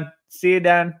 thanks, man. See you,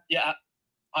 Dan. Yeah.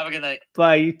 Have a good night.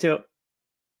 Bye. You too.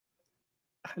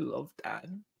 I love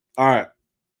Dan. All right.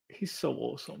 He's so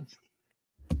awesome.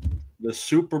 The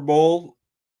Super Bowl.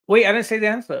 Wait, I didn't say the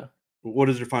answer. What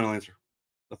is your final answer?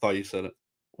 I thought you said it.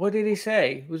 What did he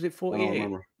say? Was it 48? I don't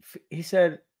remember. He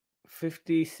said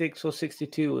 56 or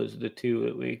 62 was the two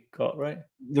that we got, right?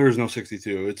 There's no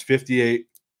 62. It's 58.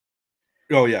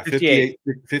 Oh, yeah.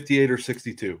 58 or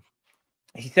 62.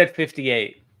 He said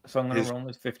 58. So I'm going to run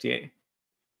with 58.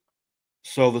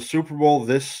 So the Super Bowl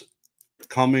this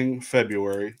coming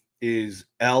February is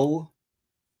LV,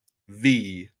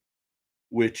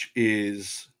 which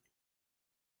is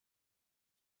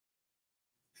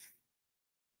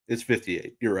it's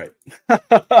 58. You're right.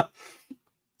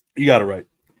 You got it right.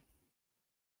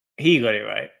 He got it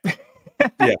right.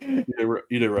 Yeah,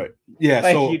 you did right. Yeah,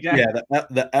 so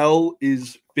the L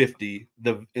is 50,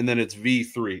 and then it's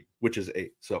V3, which is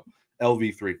 8. So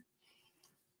LV3.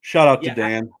 Shout out to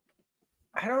Dan.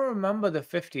 I don't remember the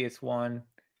 50th one.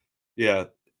 Yeah,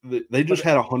 they just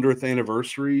had a 100th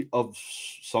anniversary of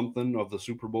something of the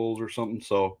Super Bowls or something.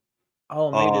 So,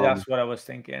 maybe that's what I was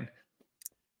thinking.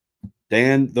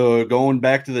 Dan, going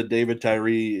back to the David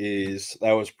Tyree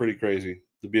that was pretty crazy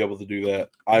to be able to do that.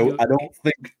 I don't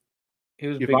think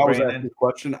if I was asked this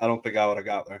question, I don't think I would have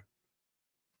got there.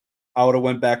 I would have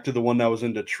went back to the one that was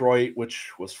in Detroit,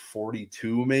 which was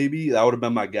 42, maybe. That would have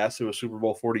been my guess. It was Super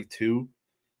Bowl 42.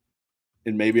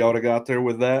 And maybe I would have got there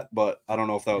with that, but I don't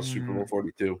know if that was Super Bowl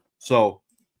 42. So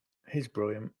he's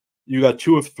brilliant. You got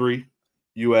 2 of 3.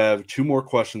 You have 2 more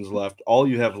questions left. All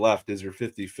you have left is your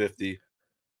 50-50.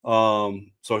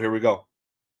 So here we go.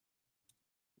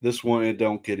 This one, it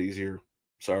don't get easier.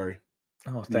 Sorry.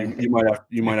 Oh, thank you.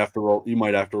 You might have to roll. You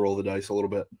might have to roll the dice a little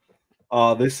bit.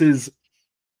 This is.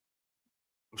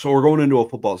 So we're going into a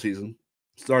football season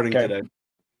starting today.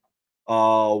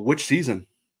 Which season?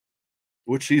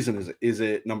 Which season is it? Is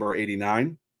it number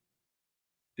 89?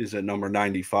 Is it number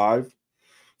 95?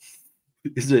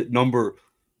 Is it number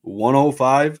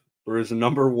 105? Or is it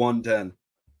number 110?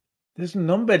 There's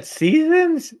numbered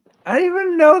seasons? I didn't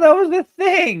even know that was a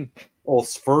thing. Well,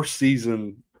 first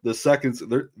season, the second,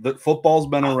 the football's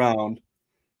been around.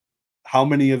 How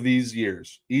many of these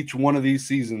years? Each one of these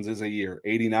seasons is a year.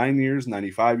 89 years,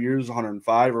 95 years,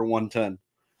 105, or 110?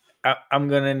 I'm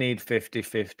going to need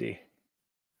 50-50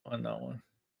 on that one.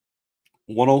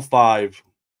 105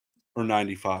 or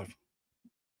 95?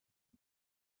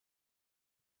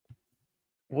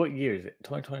 What year is it?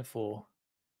 2024.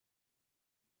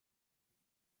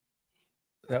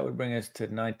 That would bring us to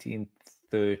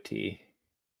 1930.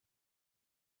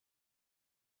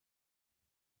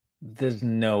 There's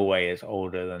no way it's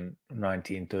older than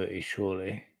 1930,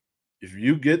 surely. If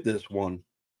you get this one,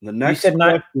 the next you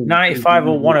said 95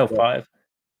 or 105.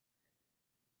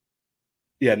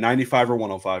 Yeah, 95 or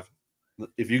 105.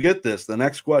 If you get this, the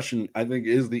next question I think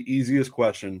is the easiest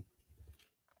question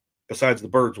besides the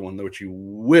birds one, which you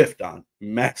whiffed on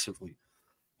massively.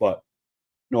 But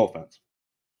no offense.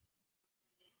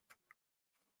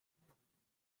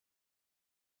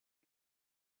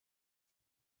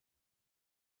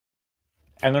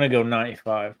 I'm going to go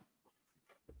 95.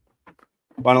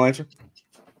 Final answer?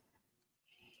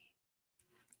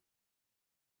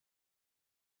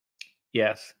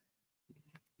 Yes.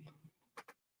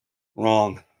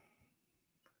 Wrong.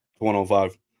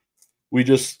 105.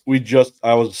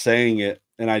 I was saying it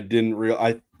and I didn't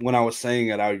when I was saying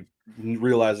it, I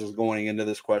realized I was going into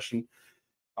this question.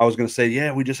 I was going to say,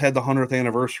 yeah, we just had the 100th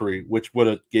anniversary, which would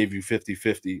have gave you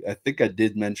 50-50. I think I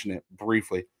did mention it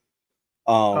briefly.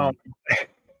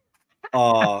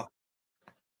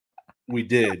 We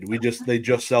did. They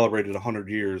just celebrated 100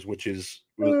 years, which is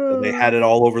they had it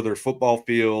all over their football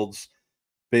fields,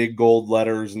 big gold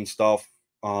letters and stuff.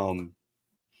 Yeah,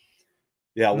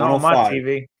 105. Not on my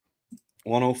TV.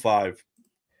 105.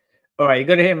 All right, you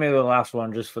got to hit me with the last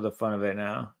one just for the fun of it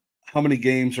now. How many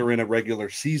games are in a regular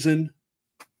season?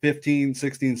 15,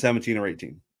 16, 17, or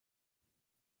 18?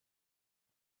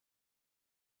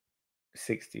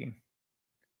 16.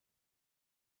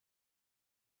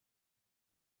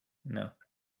 No.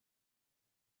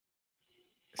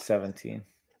 17.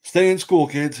 Stay in school,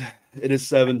 kids. It is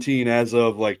 17 as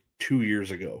of like 2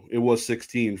 years ago. It was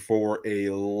 16 for a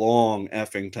long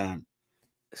effing time.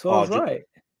 So I was right.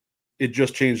 It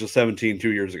just changed to 17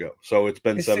 2 years ago. So it's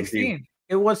been 17. 16.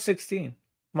 It was 16.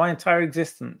 My entire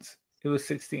existence. It was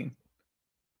 16.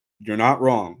 You're not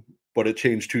wrong, but it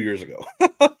changed 2 years ago.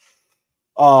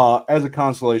 As a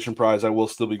consolation prize, I will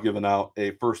still be giving out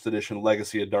a first edition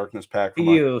Legacy of Darkness pack from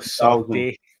you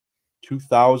softy.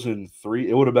 2003.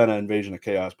 It would have been an Invasion of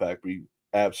Chaos pack, but you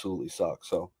absolutely suck.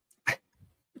 So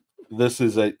this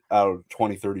is out of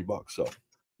 $20-$30. So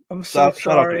I'm so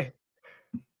sorry.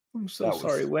 I'm so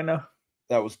sorry, winner.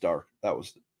 That was dark. That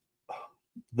was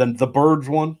then the Birds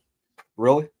one.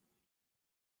 Really?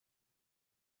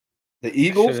 The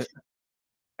Eagles?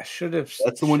 I should have.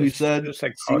 That's the one you said.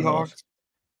 Seahawks.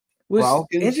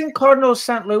 Isn't Cardinals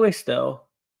St. Louis though?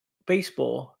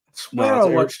 Baseball. I swear I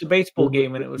watched the baseball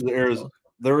game and it was.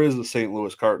 There is a St.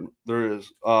 Louis Cardinal. There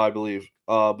is, I believe.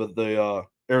 But the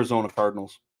Arizona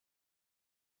Cardinals.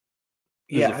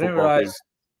 Yeah, I didn't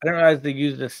realize they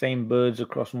use the same birds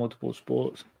across multiple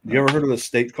sports. You ever heard of the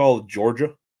state called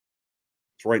Georgia?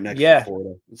 It's right next to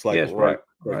Florida. It's like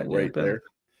right there.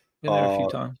 Been there a few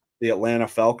times. The Atlanta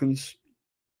Falcons.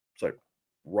 It's like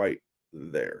right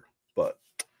there. But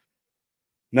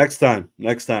next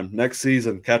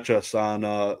season, catch us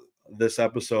on this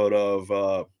episode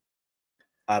of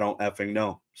I Don't Effing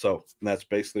Know. So that's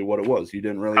basically what it was. You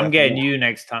didn't really. I'm getting you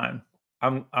next time.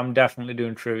 I'm definitely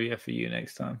doing trivia for you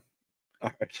next time.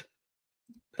 All right.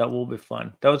 That will be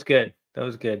fun. That was good.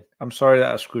 I'm sorry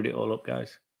that I screwed it all up,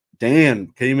 guys. Dan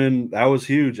came in. That was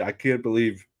huge. I can't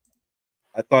believe.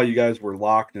 I thought you guys were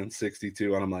locked in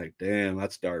 62, and I'm like, damn,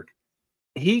 that's dark.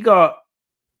 He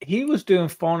was doing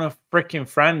phone a freaking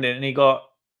friend, and he got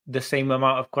the same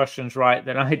amount of questions right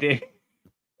than I did.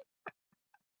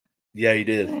 Yeah, he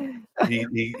did.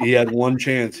 He had one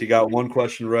chance. He got one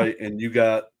question right, and you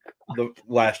got the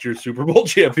last year's Super Bowl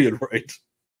champion right.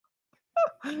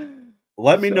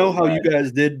 Let me know how you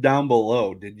guys did down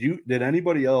below. Did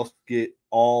anybody else get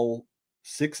all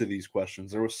 6 of these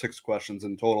questions? There were 6 questions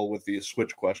in total with the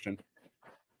switch question.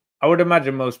 I would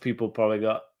imagine most people probably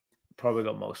got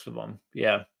most of them.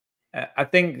 Yeah, I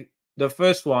think the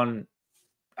first one,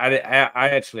 I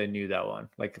actually knew that one.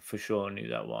 Like for sure, knew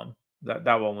that one.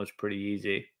 That one was pretty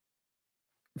easy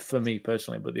for me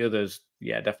personally, but the others,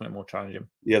 yeah, definitely more challenging.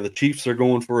 Yeah, the Chiefs are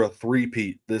going for a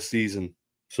 3-peat this season,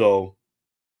 so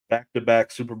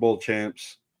back-to-back Super Bowl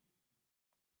champs.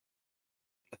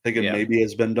 I think it maybe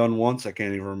has been done once. I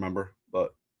can't even remember,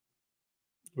 but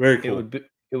very cool.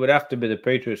 It would have to be the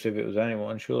Patriots if it was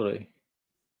anyone, surely.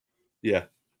 Yeah.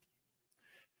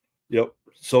 Yep.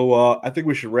 So I think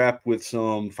we should wrap with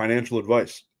some financial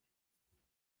advice.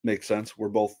 Makes sense. We're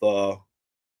both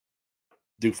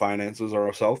do finances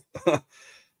ourselves.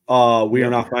 We are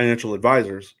not financial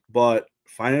advisors, but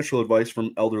financial advice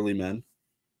from elderly men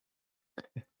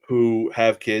who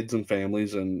have kids and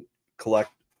families and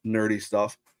collect nerdy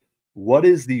stuff. What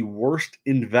is the worst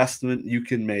investment you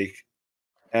can make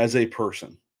as a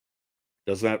person?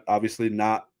 Doesn't have, obviously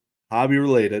not hobby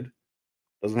related.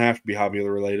 Doesn't have to be hobby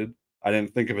related. I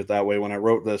didn't think of it that way when I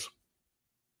wrote this.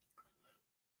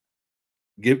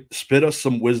 Spit us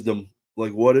some wisdom.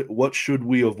 Like what should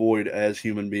we avoid as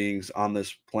human beings on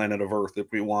this planet of Earth if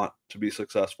we want to be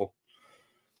successful?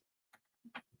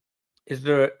 Is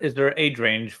there an age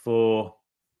range for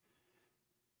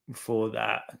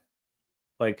that?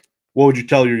 Like, what would you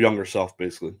tell your younger self,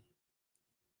 basically?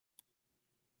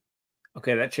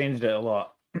 Okay, that changed it a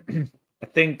lot. I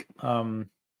think the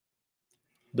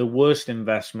worst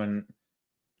investment,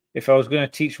 if I was going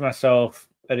to teach myself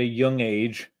at a young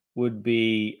age, would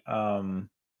be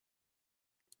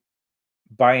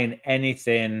buying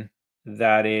anything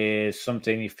that is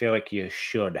something you feel like you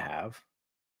should have,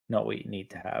 not what you need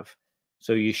to have.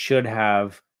 So you should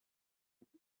have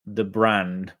the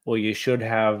brand, or you should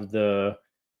have the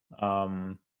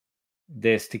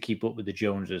this to keep up with the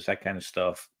Joneses, that kind of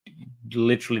stuff.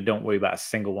 Literally don't worry about a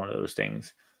single one of those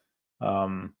things.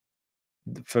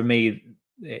 For me,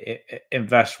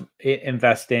 invest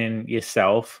in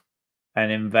yourself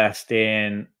and invest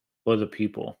in other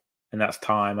people, and that's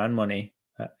time and money.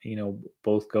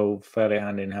 Both go fairly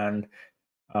hand in hand.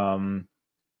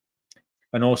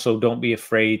 And also don't be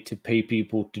afraid to pay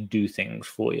people to do things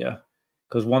for you.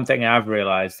 Because one thing I've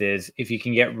realized is if you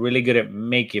can get really good at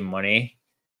making money,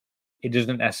 it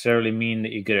doesn't necessarily mean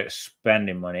that you're good at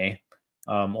spending money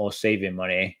or saving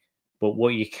money. But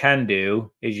what you can do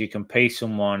is you can pay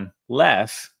someone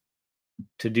less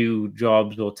to do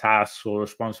jobs or tasks or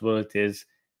responsibilities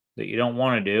that you don't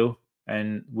want to do.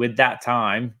 And with that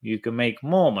time, you can make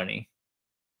more money.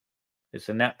 It's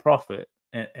a net profit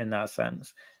in that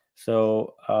sense.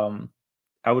 So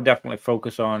I would definitely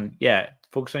focus on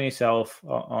yourself,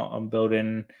 on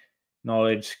building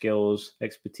knowledge, skills,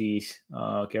 expertise,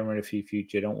 getting ready for your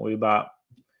future. Don't worry about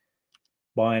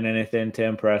buying anything to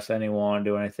impress anyone,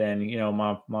 do anything. You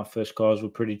know, my first cars were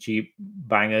pretty cheap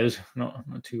bangers, not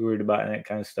too worried about that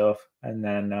kind of stuff. And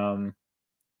then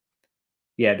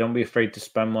don't be afraid to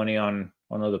spend money on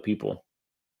other people.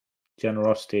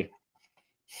 Generosity.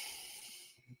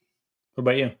 What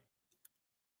about you?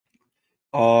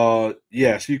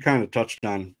 Yeah, so you kind of touched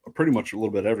on pretty much a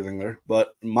little bit of everything there,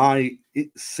 but my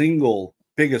single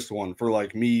biggest one for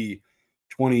like me,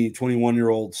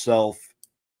 21-year-old self,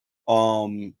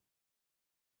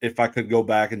 if I could go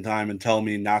back in time and tell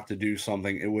me not to do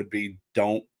something, it would be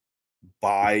don't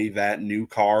buy that new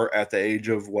car at the age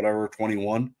of whatever,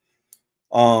 21.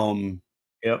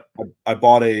 Yep. I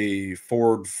bought a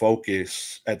Ford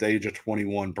Focus at the age of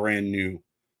 21, brand new.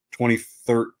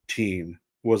 2013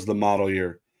 was the model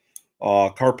year.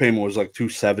 Car payment was like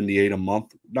 $278 a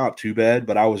month. Not too bad,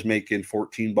 but I was making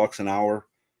 $14 an hour.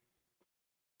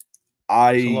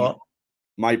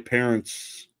 My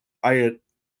parents,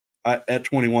 at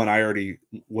 21, I already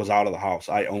was out of the house.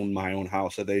 I owned my own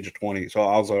house at the age of 20. So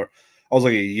I was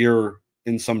like a year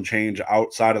in some change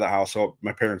outside of the house. So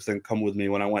my parents didn't come with me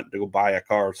when I went to go buy a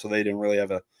car. So they didn't really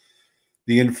have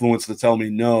the influence to tell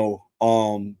me no.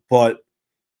 But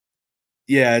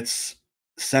yeah,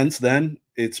 since then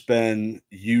it's been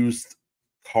used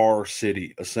car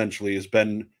city, essentially, has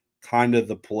been kind of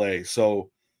the play. So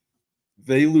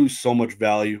they lose so much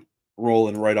value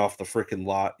rolling right off the freaking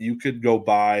lot. You could go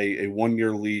buy a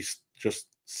 1-year lease, just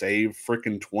save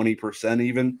freaking 20%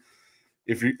 even.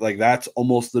 If you like, that's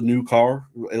almost the new car.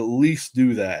 At least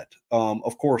do that.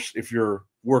 Of course, if you're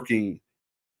working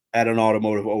at an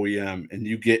automotive OEM and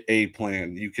you get a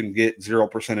plan, you can get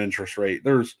 0% interest rate.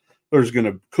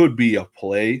 Could be a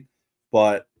play,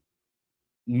 but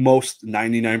most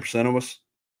 99% of us,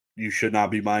 you should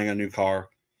not be buying a new car.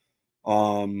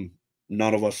 None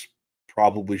of us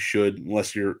probably should,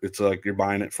 unless it's like you're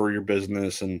buying it for your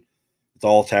business and it's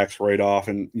all tax write-off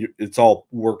and it's all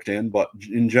worked in. But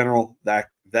in general, that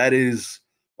is,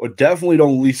 or definitely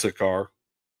don't lease a car.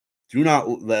 Do not,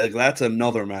 that's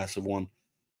another massive one.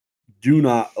 Do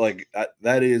not,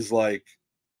 that is like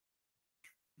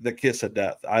the kiss of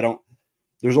death.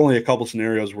 There's only a couple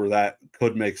scenarios where that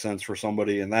could make sense for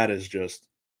somebody, and that is just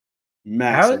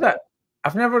massive. How is that?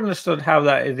 I've never understood how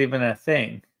that is even a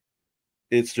thing.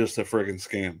 It's just a friggin'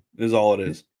 scam, is all it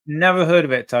is. Never heard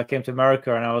of it till I came to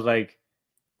America, and I was like,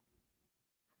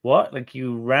 what? Like,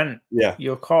 you rent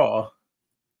your car?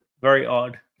 Very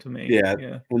odd to me.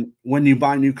 Yeah. When you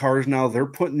buy new cars now, they're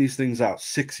putting these things out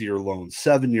 6-year loan,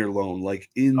 7-year loan, like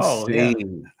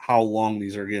insane how long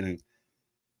these are getting.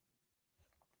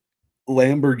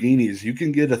 Lamborghinis, you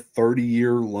can get a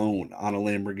 30-year loan on a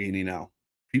Lamborghini now.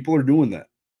 People are doing that.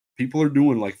 People are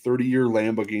doing like 30-year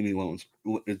Lamborghini loans.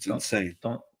 It's insane.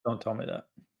 Don't tell me that.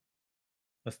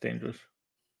 That's dangerous.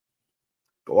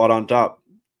 Go out on top.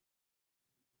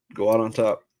 I don't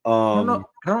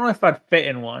know if I'd fit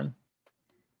in one.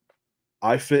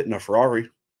 I fit in a Ferrari.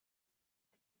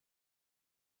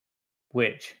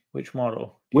 Which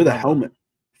model? With a helmet.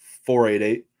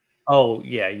 488. Oh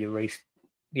yeah, you raced.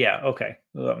 Yeah, okay.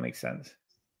 Well, that makes sense.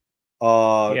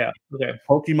 Yeah, okay.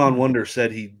 Pokemon Wonder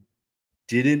said he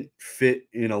didn't fit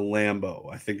in a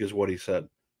Lambo, I think is what he said.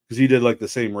 Because he did like the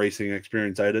same racing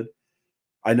experience I did.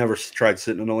 I never tried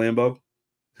sitting in a Lambo.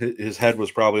 His head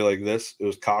was probably like this. It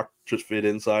was cocked, just fit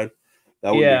inside.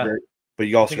 That would be great. But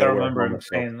you also got to remember him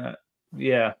saying that.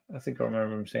 Yeah, I think I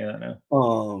remember him saying that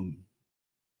now.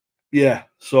 Yeah,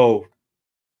 so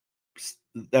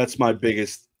that's my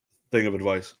biggest thing of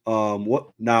advice. What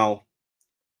now?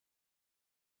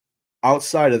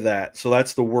 Outside of that, so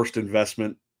that's the worst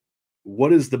investment.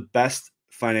 What is the best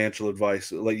financial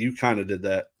advice? Like, you kind of did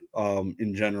that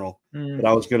in general, but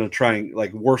I was going to try and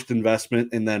like worst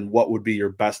investment, and then what would be your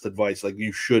best advice? Like,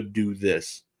 you should do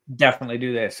this. Definitely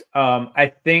do this.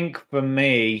 I think for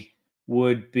me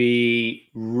would be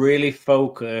really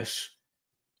focus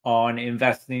on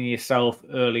investing in yourself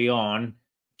early on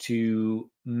to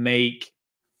make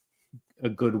a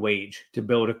good wage, to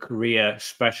build a career,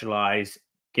 specialize,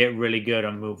 get really good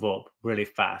and move up really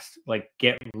fast. Like,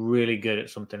 get really good at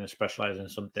something and specialize in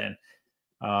something.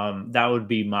 That would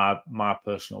be my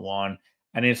personal one.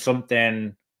 And it's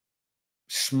something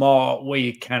small where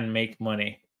you can make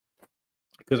money.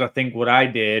 Because I think what I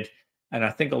did, and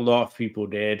I think a lot of people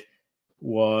did,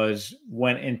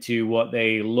 went into what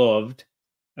they loved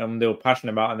and they were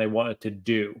passionate about and they wanted to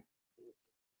do.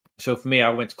 So for me, I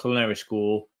went to culinary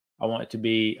school. I wanted to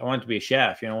be a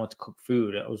chef. You know, I wanted to cook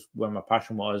food. That was where my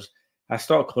passion was. I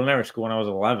started culinary school when I was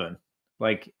 11.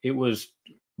 Like, it was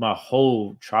my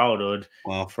whole childhood.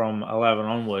 Wow. From 11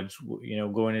 onwards, you know,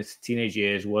 going into teenage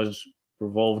years was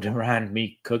revolved around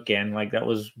me cooking. Like, that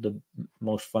was the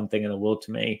most fun thing in the world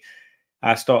to me.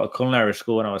 I started culinary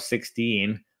school when I was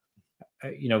 16.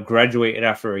 You know, graduated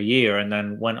after a year and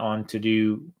then went on to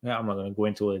do, I'm not going to go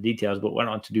into all the details, but went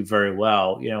on to do very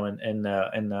well, you know, in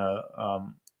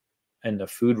the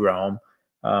food realm,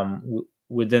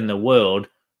 within the world.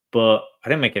 But I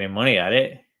didn't make any money at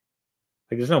it.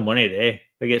 Like, there's no money there.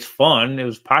 Like, it's fun. It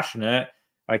was passionate.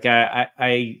 Like,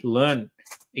 I learned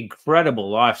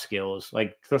incredible life skills.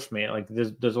 Like, trust me, like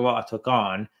there's a lot I took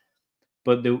on,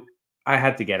 but I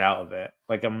had to get out of it.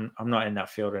 Like, I'm not in that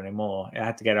field anymore. I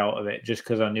had to get out of it just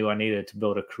because I knew I needed to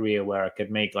build a career where I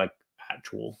could make like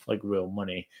actual, like, real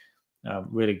money,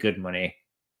 really good money.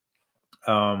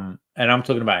 And I'm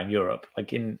talking about in Europe.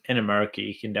 Like, in America,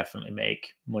 you can definitely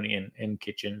make money in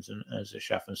kitchens and as a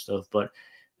chef and stuff. But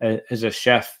as a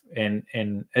chef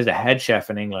as a head chef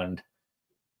in England,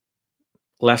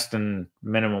 less than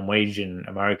minimum wage in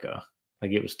America.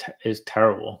 Like, it's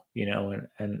terrible, you know,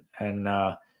 and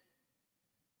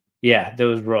yeah, that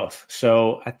was rough.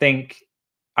 So I think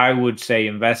I would say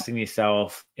invest in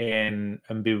yourself and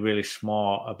be really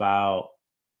smart about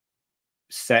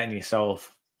setting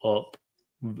yourself up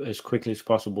as quickly as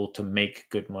possible to make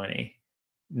good money.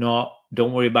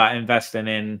 Don't worry about investing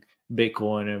in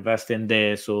Bitcoin, invest in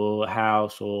this or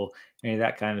house or any of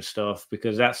that kind of stuff,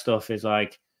 because that stuff is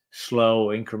like slow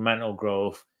incremental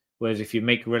growth. Whereas if you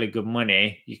make really good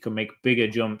money, you can make bigger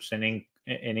jumps and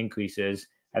increases,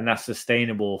 and that's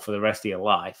sustainable for the rest of your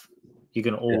life. You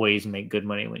can always make good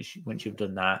money once you've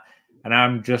done that. And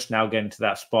I'm just now getting to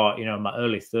that spot, you know, in my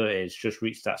early 30s, just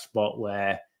reached that spot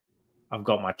where I've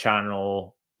got my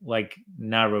channel like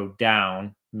narrowed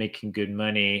down, making good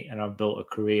money, and I've built a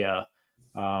career,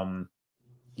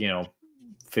 you know,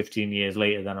 15 years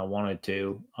later than I wanted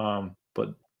to.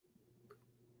 But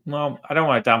well, I don't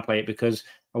want to downplay it, because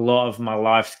a lot of my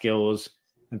life skills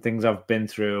and things I've been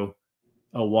through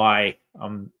are why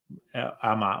I'm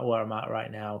at where I'm at right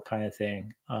now, kind of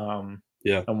thing.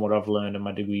 Yeah. And what I've learned in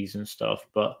my degrees and stuff.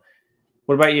 But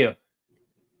what about you?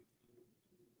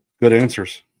 Good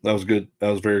answers. That was good. That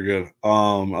was very good.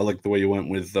 I like the way you went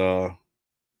with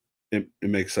it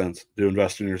makes sense to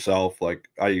invest in yourself. Like,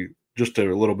 just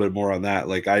a little bit more on that.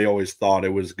 Like, I always thought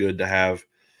it was good to have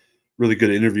really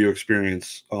good interview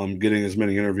experience, getting as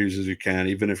many interviews as you can,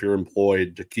 even if you're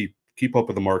employed, to keep up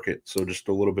with the market. So just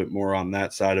a little bit more on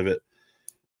that side of it.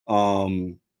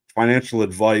 Financial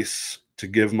advice to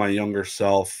give my younger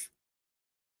self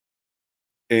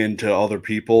and to other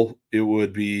people, it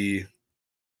would be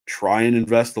try and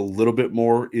invest a little bit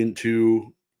more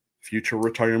into future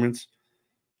retirements.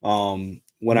 When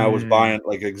I was buying,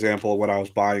 like, example, when I was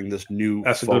buying this new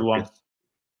That's Focus, a good one.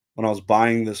 when I was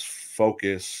buying this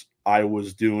Focus, I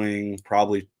was doing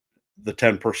probably the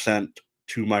 10%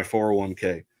 to my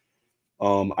 401k.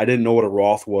 I didn't know what a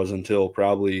Roth was until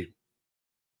probably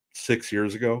 8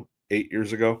 years ago.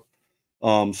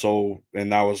 And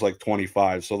that was like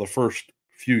 25. So the first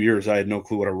few years I had no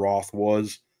clue what a Roth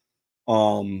was.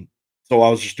 So I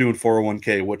was just doing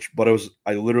 401k, but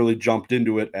I literally jumped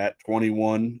into it at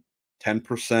 21,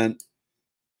 10%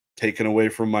 taken away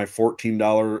from my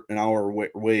 $14 an hour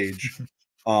wage.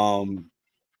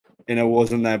 And it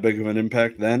wasn't that big of an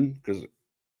impact then, because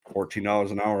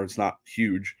 $14 an hour, it's not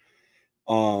huge.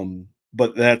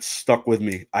 But that's stuck with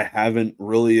me. I haven't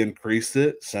really increased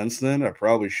it since then. I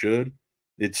probably should.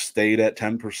 It stayed at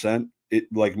 10%.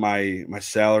 Like, my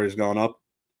salary has gone up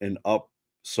and up.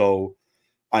 So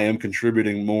I am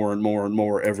contributing more and more and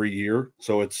more every year.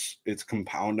 So it's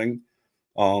compounding.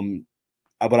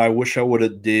 But I wish I would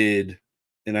have did,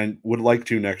 and I would like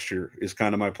to next year, is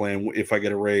kind of my plan. If I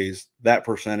get a raise, that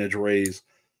percentage raise,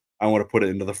 I want to put it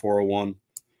into the 401.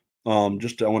 I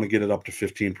want to get it up to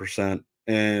 15%,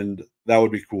 and that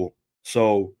would be cool.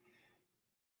 So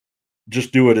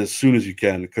just do it as soon as you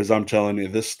can, because I'm telling you,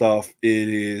 this stuff,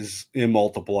 it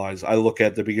multiplies. I look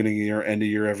at the beginning of the year, end of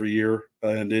year, every year,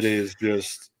 and it is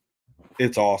just,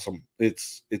 it's awesome.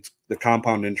 It's the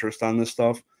compound interest on this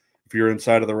stuff. If you're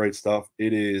inside of the right stuff,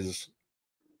 it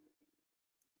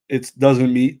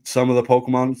doesn't meet some of the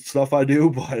Pokemon stuff I do,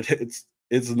 but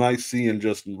it's nice seeing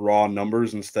just raw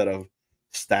numbers instead of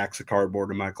stacks of cardboard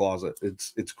in my closet.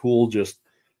 It's cool. Just,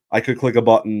 I could click a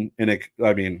button and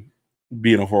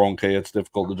being a 401k, it's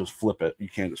difficult to just flip it. You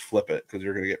can't just flip it because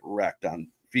you're going to get wrecked on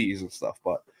fees and stuff.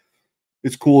 But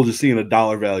it's cool just seeing a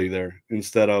dollar value there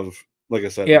instead of, like I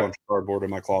said, a bunch of cardboard in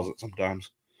my closet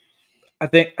sometimes. I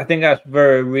think that's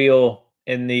very real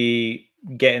in the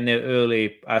getting there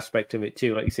early aspect of it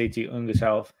too. Like you say, to your younger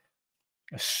self,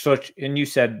 and you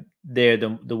said there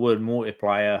the word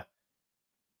multiplier.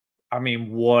 I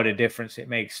mean, what a difference it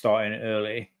makes starting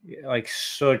early. Like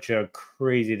such a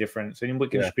crazy difference. And we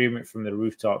can scream it from the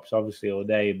rooftops, obviously, all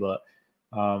day, but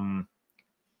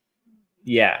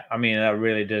yeah, I mean, that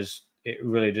really does. It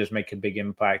really does make a big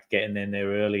impact getting in there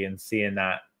early and seeing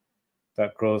that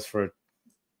growth for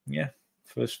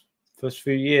first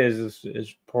few years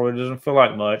is probably doesn't feel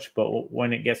like much, but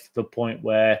when it gets to the point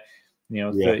where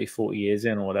 30, 40 years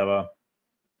in or whatever,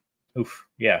 oof,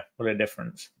 yeah, what a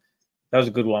difference. That was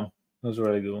a good one. That was a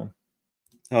really good one.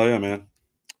 Hell yeah, man.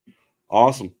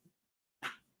 Awesome.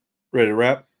 Ready to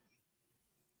wrap?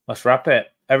 Let's wrap it.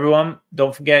 Everyone,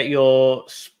 don't forget your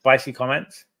spicy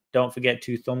comments. Don't forget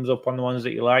to thumbs up on the ones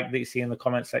that you like that you see in the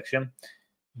comment section.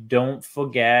 Don't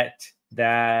forget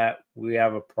that we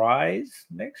have a prize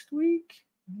next week.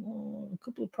 A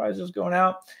couple of prizes going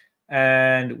out,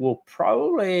 and we'll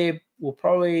probably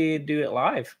do it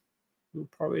live. We'll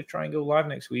probably try and go live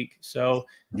next week. So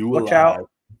watch out.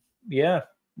 Yeah,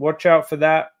 watch out for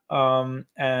that.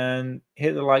 And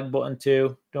hit the like button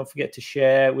too. Don't forget to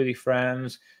share with your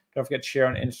friends. Don't forget to share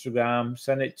on Instagram.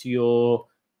 Send it to your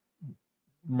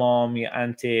mom, your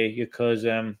auntie, your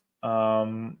cousin.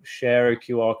 Share a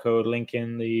QR code, link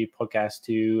in the podcast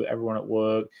to everyone at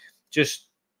work. Just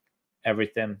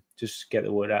everything. Just get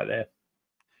the word out there.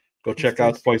 Go check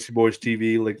out Spicy Boys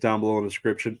TV. Link down below in the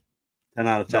description. 10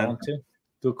 out of 10.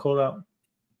 Do a call out.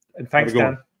 And thanks,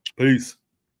 Dan. Peace.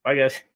 Bye, guys.